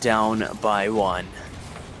still down by one.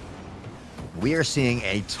 We are seeing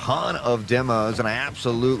a ton of demos, and I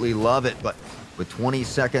absolutely love it, but with 20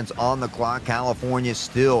 seconds on the clock, California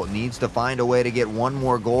still needs to find a way to get one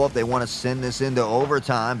more goal if they want to send this into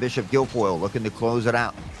overtime. Bishop Guilfoyle looking to close it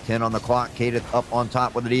out. 10 on the clock. Kadith up on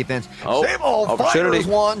top with the defense. Sable fires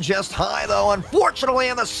one just high, though. Unfortunately,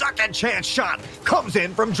 and the second chance shot comes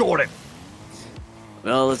in from Jordan.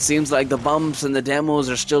 Well, it seems like the bumps and the demos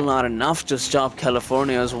are still not enough to stop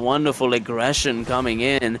California's wonderful aggression coming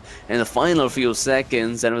in the final few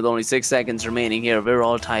seconds. And with only 6 seconds remaining here, we're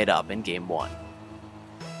all tied up in game one.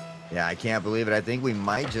 Yeah, I can't believe it. I think we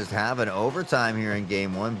might just have an overtime here in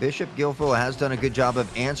game one. Bishop Guilfoyle has done a good job of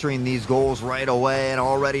answering these goals right away and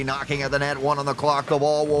already knocking at the net. 1 on the clock. The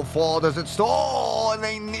ball will fall. Does it stall? And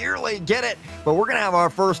they nearly get it. But we're going to have our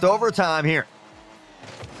first overtime here.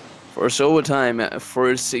 First overtime,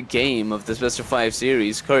 first game of this best of 5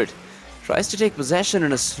 series. Kurt tries to take possession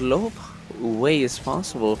in a slow way as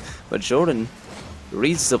possible, but Jordan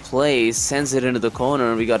reads the play, sends it into the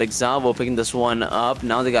corner. We got Exavo picking this one up.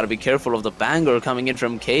 Now they got to be careful of the banger coming in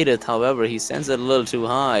from Kadeth. However, he sends it a little too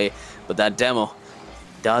high, but that demo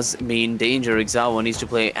does mean danger. Exavo needs to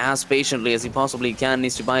play as patiently as he possibly can,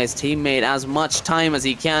 needs to buy his teammate as much time as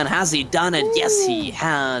he can. Has he done it? Yes, he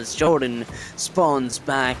has. Jordan spawns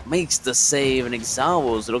back, makes the save, and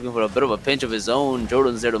Exavo's looking for a bit of a pinch of his own.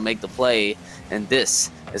 Jordan's there to make the play, and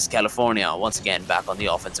this is California once again back on the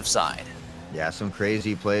offensive side. Yeah, some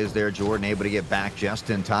crazy plays there. Jordan able to get back just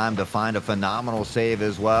in time to find a phenomenal save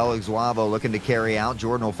as well. Exavo looking to carry out.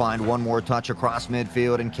 Jordan will find one more touch across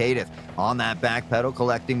midfield, and Kadeth on that back pedal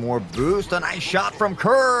collecting more boost. A nice shot from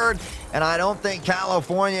Kurd, and I don't think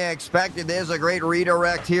California expected this. A great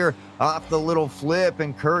redirect here off the little flip,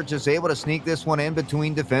 and Kurd just able to sneak this one in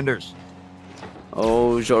between defenders.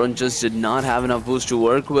 Oh, Jordan just did not have enough boost to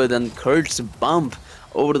work with, and Kurt's bump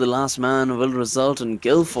over to the last man will result in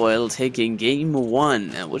Guilfoyle taking game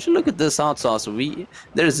 1. And would you look at this hot sauce?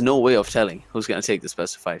 There's no way of telling who's going to take this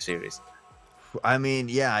best of 5 series. I mean,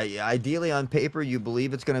 yeah, ideally on paper, you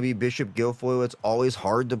believe it's going to be Bishop Guilfoyle. It's always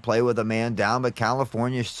hard to play with a man down, but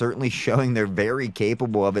California is certainly showing they're very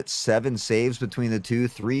capable of it. 7 saves between the two,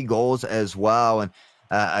 3 goals as well. And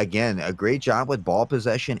again, a great job with ball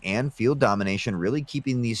possession and field domination, really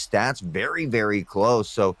keeping these stats very, very close.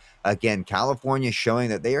 So again, California showing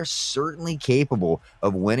that they are certainly capable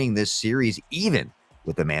of winning this series, even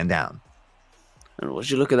with the man down. And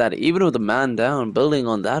would you look at that, even with the man down, building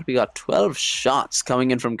on that, we got 12 shots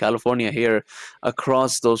coming in from California here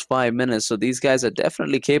across those 5 minutes. So these guys are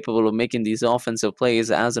definitely capable of making these offensive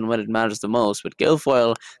plays as and when it matters the most. But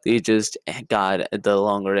Guilfoyle, they just got the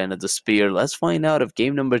longer end of the spear. Let's find out if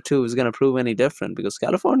game number 2 is going to prove any different, because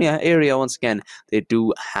California area, once again, they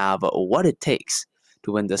do have what it takes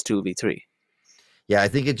to win this 2v3. Yeah, I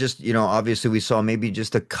think it just, obviously we saw maybe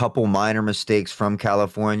just a couple minor mistakes from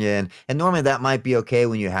California. And normally that might be okay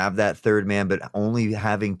when you have that third man, but only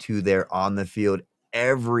having 2 there on the field,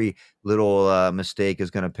 every little mistake is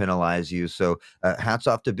going to penalize you. So hats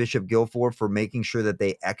off to Bishop Guilfoyle for making sure that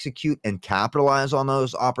they execute and capitalize on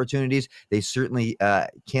those opportunities. They certainly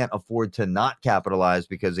can't afford to not capitalize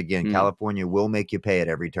because, again, California will make you pay at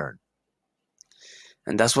every turn.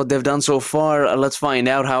 And that's what they've done so far. Let's find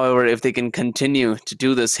out, however, if they can continue to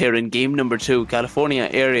do this here in game number 2. California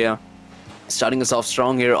area starting us off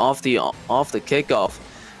strong here off the kickoff.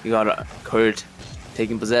 You got Kurt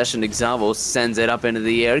taking possession. Exavo sends it up into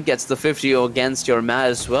the air, gets the 50 against your man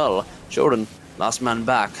as well. Jordan, last man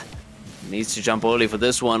back, needs to jump early for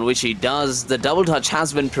this one, which he does. The double touch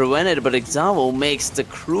has been prevented, but Exavo makes the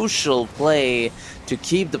crucial play to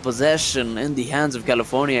keep the possession in the hands of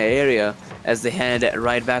California area as they head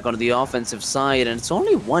right back onto the offensive side. And it's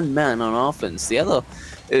only 1 man on offense. The other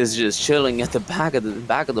is just chilling at the back of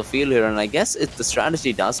the field here. And I guess the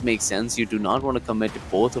strategy does make sense. You do not want to commit to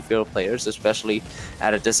both of your players, especially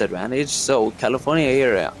at a disadvantage. So California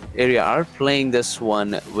area are playing this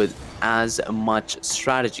one with as much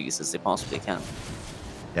strategies as they possibly can.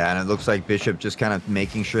 Yeah, and it looks like Bishop just kind of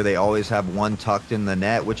making sure they always have one tucked in the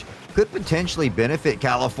net, which could potentially benefit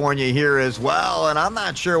California here as well. And I'm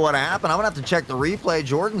not sure what happened. I'm going to have to check the replay.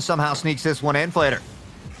 Jordan somehow sneaks this one in, Flater.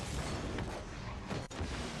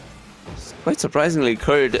 Quite surprisingly,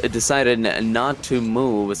 Kurt decided not to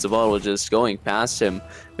move as the ball was just going past him.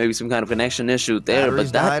 Maybe some kind of connection issue there,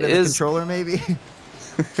 Batteries but that is... the controller, maybe?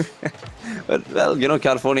 But, well,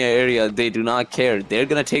 California area, they do not care. They're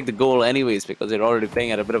going to take the goal anyways because they're already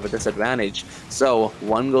playing at a bit of a disadvantage. So,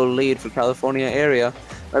 1 goal lead for California area.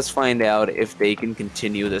 Let's find out if they can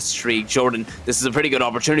continue the streak. Jordan, this is a pretty good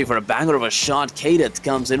opportunity for a banger of a shot. Kadeth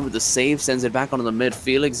comes in with the save, sends it back onto the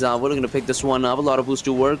midfield. Exavo looking to pick this one up. A lot of boost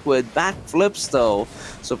to work with. Back flips, though.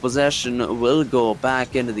 So, possession will go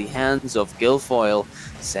back into the hands of Guilfoyle.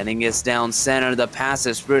 Sending it down center. The pass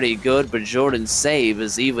is pretty good, but Jordan's save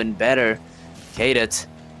is even better. Kadeth,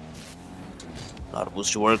 a lot of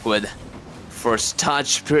boost to work with. First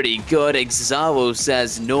touch, pretty good. Exavo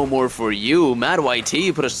says no more for you. Mad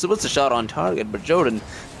YT puts a shot on target, but Jordan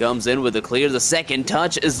comes in with a clear. The second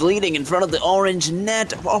touch is leading in front of the orange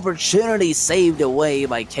net. Opportunity saved away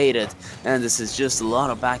by Kadeth. And this is just a lot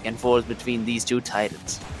of back and forth between these two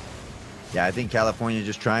titans. Yeah, I think California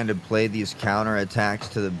just trying to play these counter attacks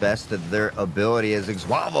to the best of their ability as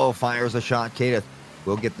Ixwavo fires a shot. Kadeth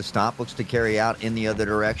will get the stop, looks to carry out in the other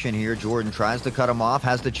direction here. Jordan tries to cut him off,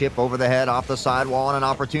 has the chip over the head off the sidewall, and an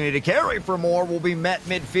opportunity to carry for more will be met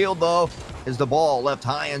midfield, though, as the ball left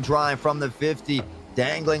high and dry from the 50.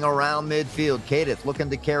 Dangling around midfield. Kadeth looking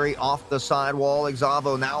to carry off the sidewall.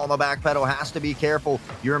 Ixwavo now on the back pedal, has to be careful.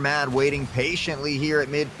 You're mad waiting patiently here at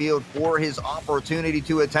midfield for his opportunity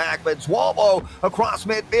to attack, but Ixwavo across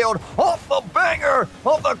midfield off the banger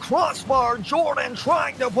of the crossbar. Jordan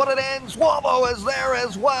trying to put it in. Ixwavo is there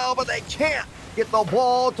as well, but they can't get the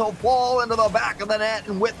ball to fall into the back of the net,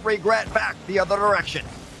 and with regret back the other direction.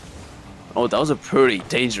 Oh, that was a pretty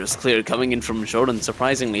dangerous clear coming in from Jordan.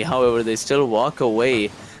 Surprisingly, however, they still walk away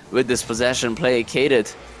with this possession play.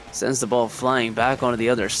 Kadeth sends the ball flying back onto the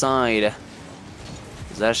other side.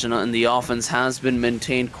 Possession in the offense has been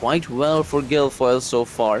maintained quite well for Guilfoyle so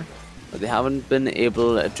far, but they haven't been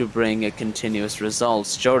able to bring continuous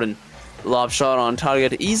results. Jordan, lob shot on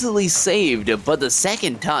target, easily saved, but the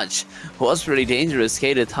second touch was pretty dangerous.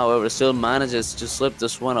 Kadeth, however, still manages to slip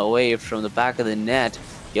this one away from the back of the net.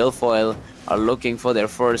 Guilfoyle are looking for their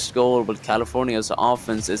first goal, but California's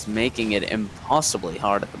offense is making it impossibly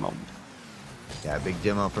hard at the moment. Yeah, big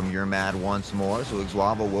demo from You're Mad once more. So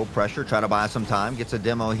Ixwavo will pressure, try to buy some time. Gets a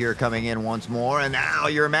demo here coming in once more. And now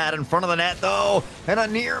You're Mad in front of the net, though. And a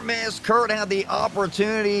near miss. Kurt had the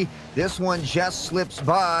opportunity. This one just slips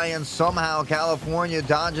by, and somehow California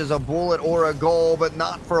dodges a bullet or a goal, but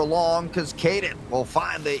not for long, because Kadeth will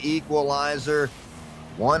find the equalizer.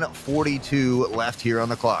 1:42 left here on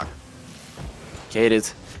the clock.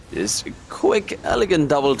 Kadeth, this quick, elegant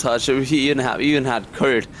double touch. He even had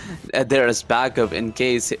Kurt there as backup in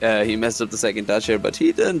case he messed up the second touch here. But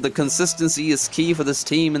he didn't. The consistency is key for this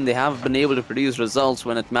team, and they have been able to produce results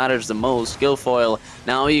when it matters the most. Guilfoyle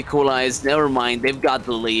now equalized. Never mind, they've got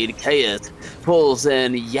the lead. Kadeth pulls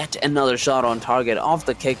in yet another shot on target off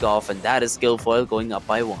the kickoff, and that is Guilfoyle going up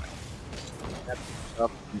by 1.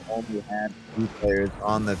 You only had 2 players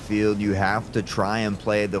on the field. You have to try and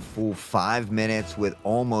play the full 5 minutes with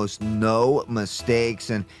almost no mistakes,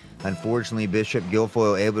 and unfortunately Bishop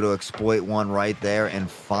Guilfoyle able to exploit one right there and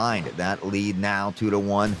find that lead now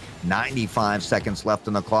 2-1. 95 seconds left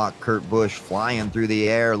on the clock. Kurt Busch flying through the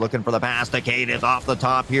air, looking for the pass to Kadeth off the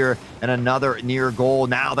top here, and another near goal.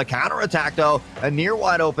 Now the counterattack, though, a near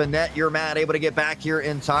wide open net. You're Mad able to get back here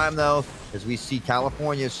in time, though, as we see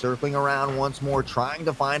California circling around once more, trying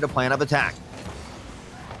to find a plan of attack.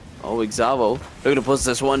 Oh, Ixwavo looking to push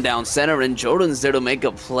this one down center, and Jordan's there to make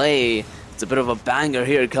a play. It's a bit of a banger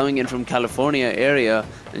here coming in from California area,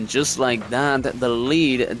 and just like that, the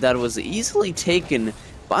lead that was easily taken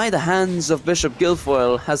by the hands of Bishop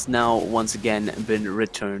Guilfoyle has now once again been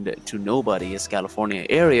returned to nobody, as California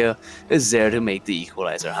area is there to make the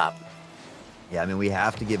equalizer happen. Yeah, I mean, we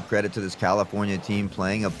have to give credit to this California team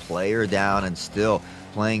playing a player down and still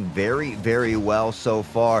playing very, very well so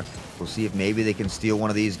far. We'll see if maybe they can steal one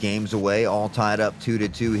of these games away. All tied up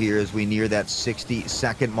 2-2 here as we near that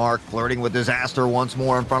 60-second mark. Flirting with disaster once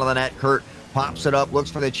more in front of the net. Kurt pops it up, looks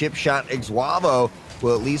for the chip shot. Ixwavo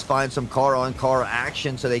will at least find some car-on-car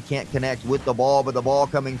action so they can't connect with the ball, but the ball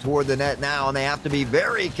coming toward the net now, and they have to be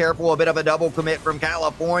very careful. A bit of a double commit from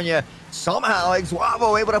California. Somehow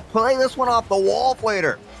Ixwavo able to play this one off the wall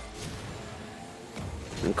later.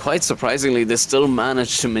 And quite surprisingly, they still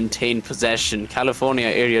managed to maintain possession. California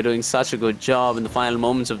area doing such a good job in the final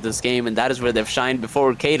moments of this game, and that is where they've shined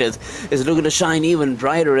before. Kadeth is looking to shine even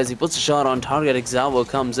brighter as he puts a shot on target. Ixwavo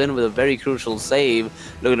comes in with a very crucial save,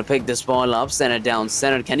 looking to pick this ball up, center down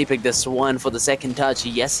center. Can he pick this one for the second touch?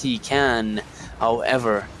 Yes, he can.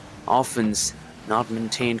 However, offense not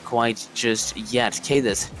maintained quite just yet.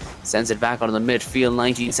 Kadeth sends it back onto the midfield.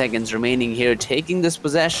 19 seconds remaining here, taking this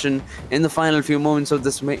possession in the final few moments of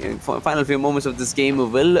this game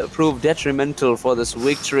will prove detrimental for this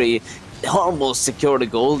victory. Almost secured a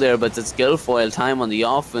goal there, but it's Guilfoyle time on the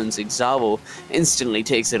offense. Ixwavo instantly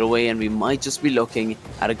takes it away, and we might just be looking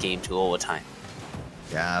at a game to overtime.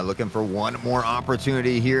 Yeah, looking for one more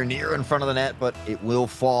opportunity here near in front of the net, but it will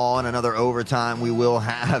fall, and another overtime we will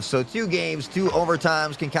have. So 2 games, 2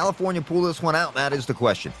 overtimes. Can California pull this one out? That is the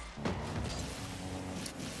question.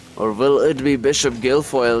 Or will it be Bishop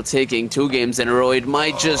Guilfoyle taking 2 games in a row? It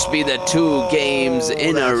might just be the 2 games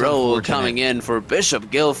in a row coming in for Bishop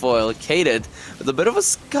Guilfoyle. Kadeth with a bit of a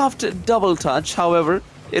scuffed double touch. However,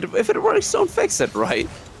 if it works, don't fix it, right?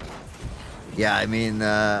 Yeah, I mean,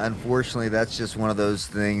 unfortunately, that's just one of those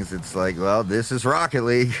things. It's like, well, this is Rocket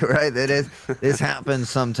League, right? That is, this happens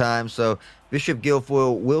sometimes. So Bishop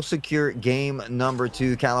Guilfoyle will secure game number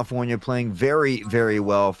 2. California playing very, very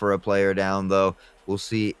well for a player down, though. We'll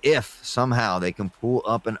see if somehow they can pull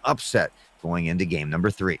up an upset going into game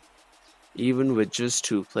number 3. Even with just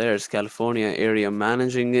 2 players, California area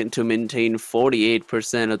managing to maintain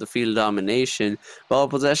 48% of the field domination. Ball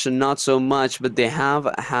possession, not so much, but they have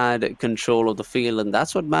had control of the field, and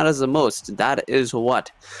that's what matters the most. That is what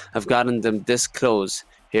have gotten them this close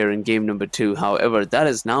here in game number 2. However, that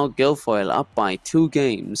is now Guilfoyle up by 2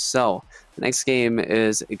 games. So the next game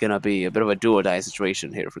is going to be a bit of a do-or-die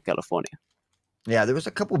situation here for California. Yeah, there was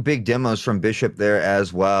a couple big demos from Bishop there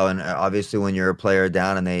as well. And obviously, when you're a player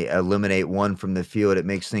down and they eliminate one from the field, it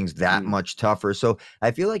makes things that much tougher. So I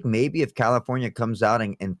feel like maybe if California comes out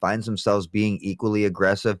and finds themselves being equally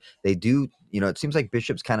aggressive, they do. It seems like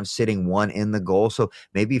Bishop's kind of sitting one in the goal. So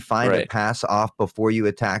maybe find a pass off before you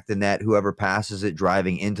attack the net. Whoever passes it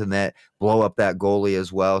driving into the net, blow up that goalie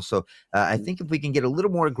as well. So I think if we can get a little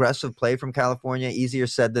more aggressive play from California, easier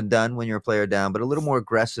said than done when you're a player down, but a little more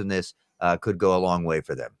aggressiveness could go a long way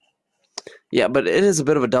for them. Yeah, but it is a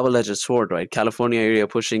bit of a double-edged sword, right? California area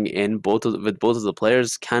pushing in with both of the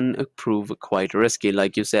players can prove quite risky.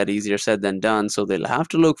 Like you said, easier said than done. So they'll have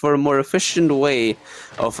to look for a more efficient way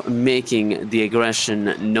of making the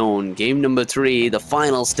aggression known. Game number 3, the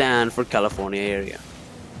final stand for California area.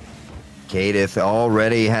 Kadith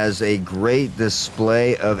already has a great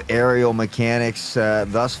display of aerial mechanics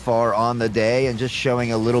thus far on the day, and just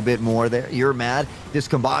showing a little bit more there. You're mad.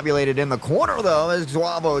 Discombobulated in the corner, though, as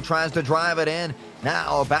Xuavo tries to drive it in.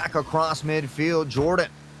 Now back across midfield, Jordan,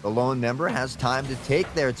 the lone member, has time to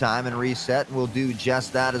take their time and reset, and will do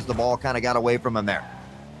just that as the ball kind of got away from him there.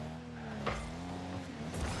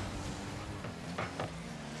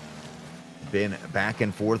 Been back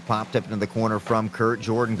and forth, popped up into the corner from Kurt.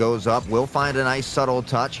 Jordan goes up, will find a nice subtle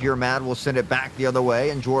touch. You're mad, will send it back the other way,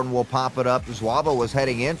 and Jordan will pop it up. Xuavo was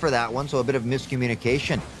heading in for that one, so a bit of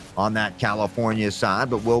miscommunication on that California side,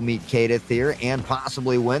 but we'll meet Kadith here and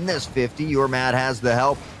possibly win this 50. You're mad has the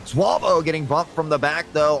help. Xuavo getting bumped from the back,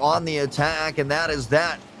 though, on the attack, and that is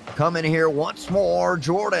that. Coming here once more.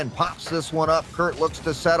 Jordan pops this one up. Kurt looks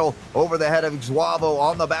to settle over the head of Xuavo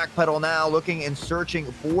on the back pedal now, looking and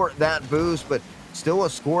searching for that boost, but still a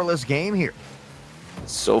scoreless game here.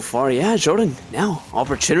 So far, yeah, Jordan. Now,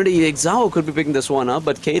 opportunity. Xuavo could be picking this one up,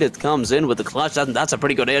 but Kadith comes in with the clutch. That's a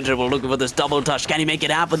pretty good interval. Looking for this double touch. Can he make it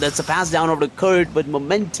happen? That's a pass down over to Kurt, but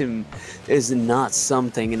momentum is not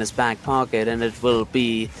something in his back pocket, and it will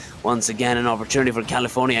be, once again, an opportunity for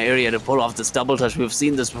California area to pull off this double touch. We've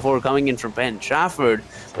seen this before coming in from Ben Trafford,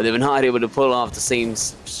 but they've not able to pull off the same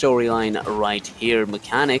storyline right here.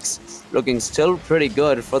 Mechanics looking still pretty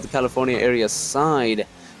good for the California area side,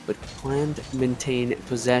 but can't maintain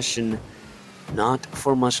possession not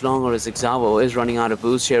for much longer, as Xuavo is running out of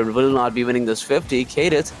boost here. Will not be winning this 50.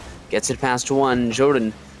 Kadith gets it past 1.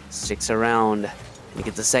 Jordan sticks around and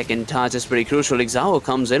gets the second touch. It's pretty crucial. Xuavo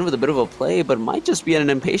comes in with a bit of a play, but might just be an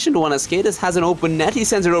impatient one, as Kadith has an open net. He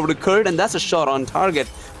sends it over to Kurt, and that's a shot on target.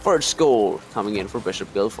 First goal coming in for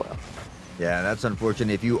Bishop Guilfoyle. Yeah, that's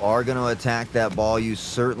unfortunate. If you are going to attack that ball, you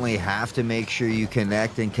certainly have to make sure you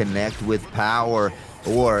connect and connect with power,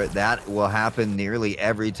 or that will happen nearly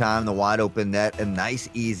every time. The wide open net, a nice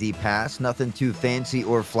easy pass, nothing too fancy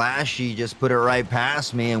or flashy, just put it right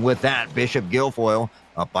past me, and with that, Bishop Guilfoyle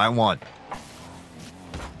up by 1.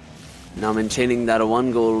 Now maintaining that a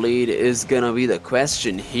 1-goal lead is gonna be the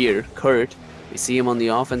question here. Kurt, we see him on the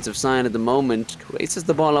offensive side at the moment, races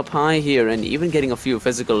the ball up high here, and even getting a few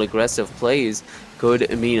physical aggressive plays could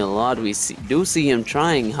mean a lot. We do see him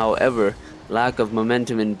trying, however, lack of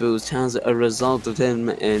momentum and boost has resulted him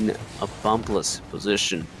in a bumpless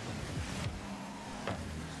position.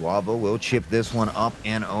 Xuavo will chip this one up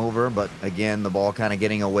and over, but again, the ball kind of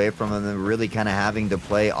getting away from him and really kind of having to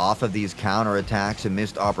play off of these counterattacks and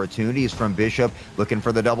missed opportunities from Bishop. Looking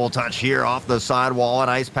for the double touch here off the sidewall, a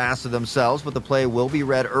nice pass to themselves, but the play will be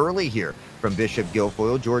read early here from Bishop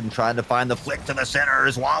Guilfoyle. Jordan trying to find the flick to the center.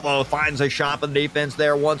 Xuavo finds a shot in defense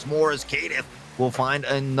there once more, as Kadith will find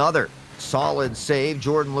another solid save.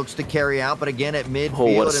 Jordan looks to carry out, but again at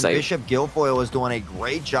midfield, and Bishop Guilfoyle is doing a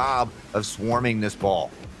great job of swarming this ball.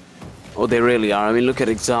 Oh, they really are. I mean, look at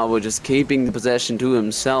Xuavo just keeping the possession to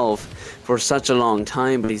himself for such a long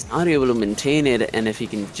time, but he's not able to maintain it, and if he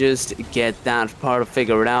can just get that part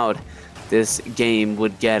figured out, this game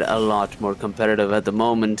would get a lot more competitive. At the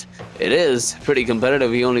moment, it is pretty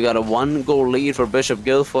competitive. He only got a 1-goal lead for Bishop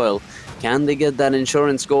Guilfoyle. Can they get that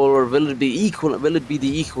insurance goal, or will it be equal? Will it be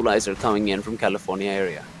the equalizer coming in from California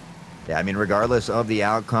area? Yeah, I mean, regardless of the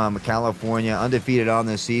outcome, California undefeated on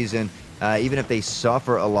this season. Even if they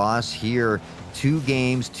suffer a loss here, 2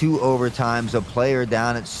 games, 2 overtimes, a player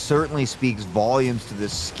down, it certainly speaks volumes to the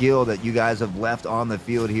skill that you guys have left on the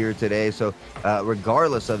field here today. So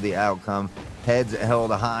regardless of the outcome, heads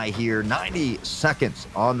held high here. 90 seconds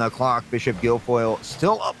on the clock. Bishop Guilfoyle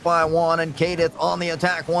still up by 1, and Cadith on the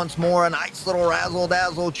attack once more. A nice little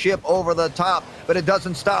razzle-dazzle chip over the top, but it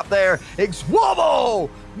doesn't stop there. Ixwabo!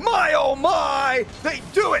 My oh my! They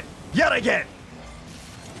do it yet again!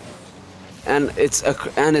 And it's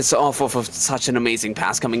off of such an amazing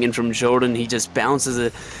pass coming in from Jordan. He just bounces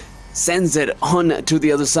it, sends it on to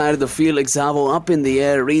the other side of the field. Ixavo up in the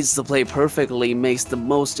air, reads the play perfectly, makes the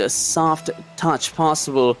most soft touch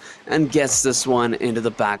possible, and gets this one into the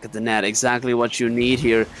back of the net. Exactly what you need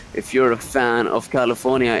here if you're a fan of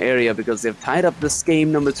California area, because they've tied up this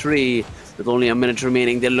game number 3 with only a minute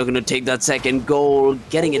remaining. They're looking to take that second goal,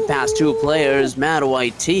 getting it past 2 players. Matt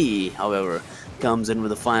White, however, comes in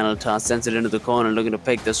with a final toss, sends it into the corner, looking to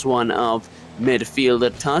pick this one up. Midfield, the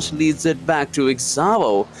touch leads it back to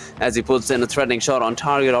Ixavo as he puts in a threatening shot on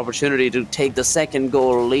target. Opportunity to take the second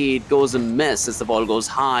goal lead goes a miss as the ball goes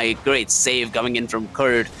high. Great save coming in from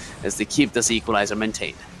Kurt as they keep this equalizer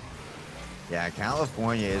maintained. Yeah,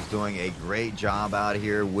 California is doing a great job out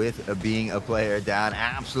here with being a player down.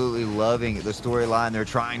 Absolutely loving the storyline they're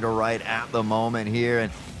trying to write at the moment here.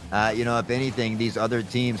 And you know, if anything, these other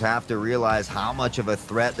teams have to realize how much of a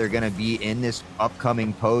threat they're going to be in this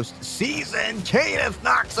upcoming postseason. Cadith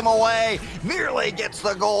knocks him away, nearly gets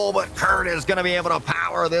the goal, but Kurt is going to be able to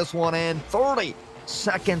power this one in. 30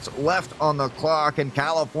 seconds left on the clock, and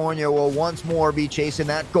California will once more be chasing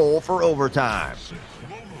that goal for overtime.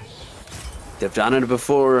 They've done it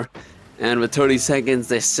before, and with 30 seconds,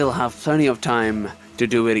 they still have plenty of time to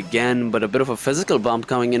do it again, but a bit of a physical bump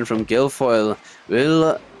coming in from Guilfoyle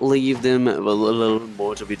will leave them with a little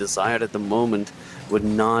more to be desired at the moment. Would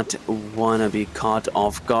not want to be caught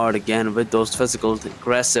off guard again with those physical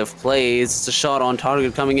aggressive plays. It's a shot on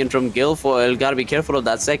target coming in from Guilfoyle. Got to be careful of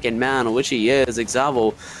that second man, which he is.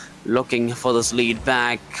 Ixavo looking for this lead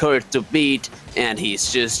back. Kurt to beat, and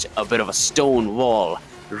he's just a bit of a stone wall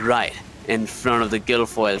right in front of the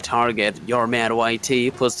Guilfoyle target. Your man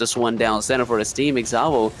YT puts this one down center for his team.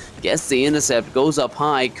 Ixavo gets the intercept, goes up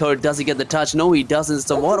high. Kurt, does he get the touch? No, he doesn't.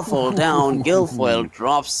 It's a waterfall down. Guilfoyle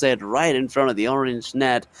drops it right in front of the orange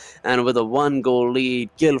net, and with a 1-goal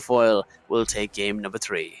lead, Guilfoyle will take game number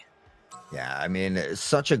 3. Yeah, I mean,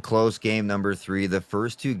 such a close game, number 3. The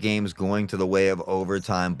first 2 games going to the way of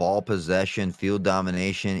overtime. Ball possession, field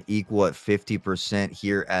domination equal at 50%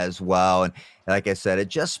 here as well. And like I said, it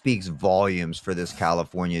just speaks volumes for this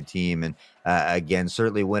California team. And again,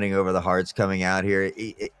 certainly winning over the Hearts coming out here.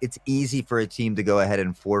 It's easy for a team to go ahead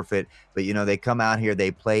and forfeit. But, you know, they come out here,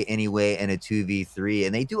 they play anyway in a 2v3,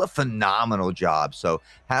 and they do a phenomenal job. So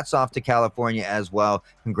hats off to California as well.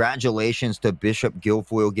 Congratulations to Bishop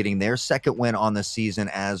Guilfoyle getting their second win on the season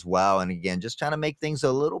as well. And again, just trying to make things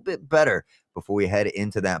a little bit better before we head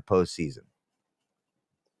into that postseason.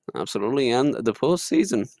 Absolutely, and the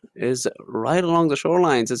postseason is right along the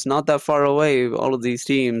shorelines. It's not that far away. All of these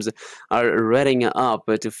teams are readying up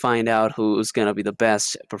to find out who's going to be the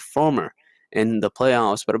best performer in the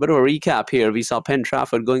playoffs. But a bit of a recap here. We saw Penn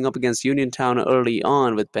Trafford going up against Uniontown early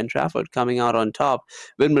on, with Penn Trafford coming out on top.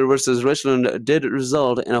 Whitmer versus Richland did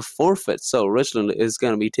result in a forfeit, so Richland is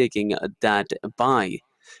going to be taking that bye.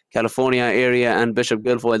 California area and Bishop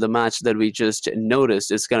Guilfoyle, the match that we just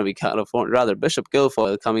noticed, is going to be Bishop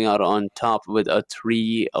Guilfoyle coming out on top with a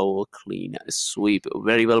 3-0 clean sweep.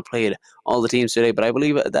 Very well played, all the teams today. But I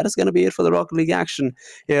believe that is going to be it for the Rocket League action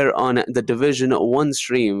here on the Division 1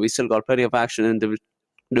 stream. We still got plenty of action in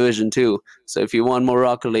Division 2. So if you want more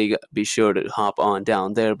Rocket League, be sure to hop on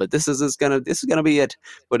down there. But this is gonna be it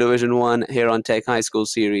for Division 1 here on Tech High School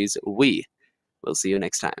Series. We will see you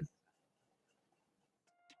next time.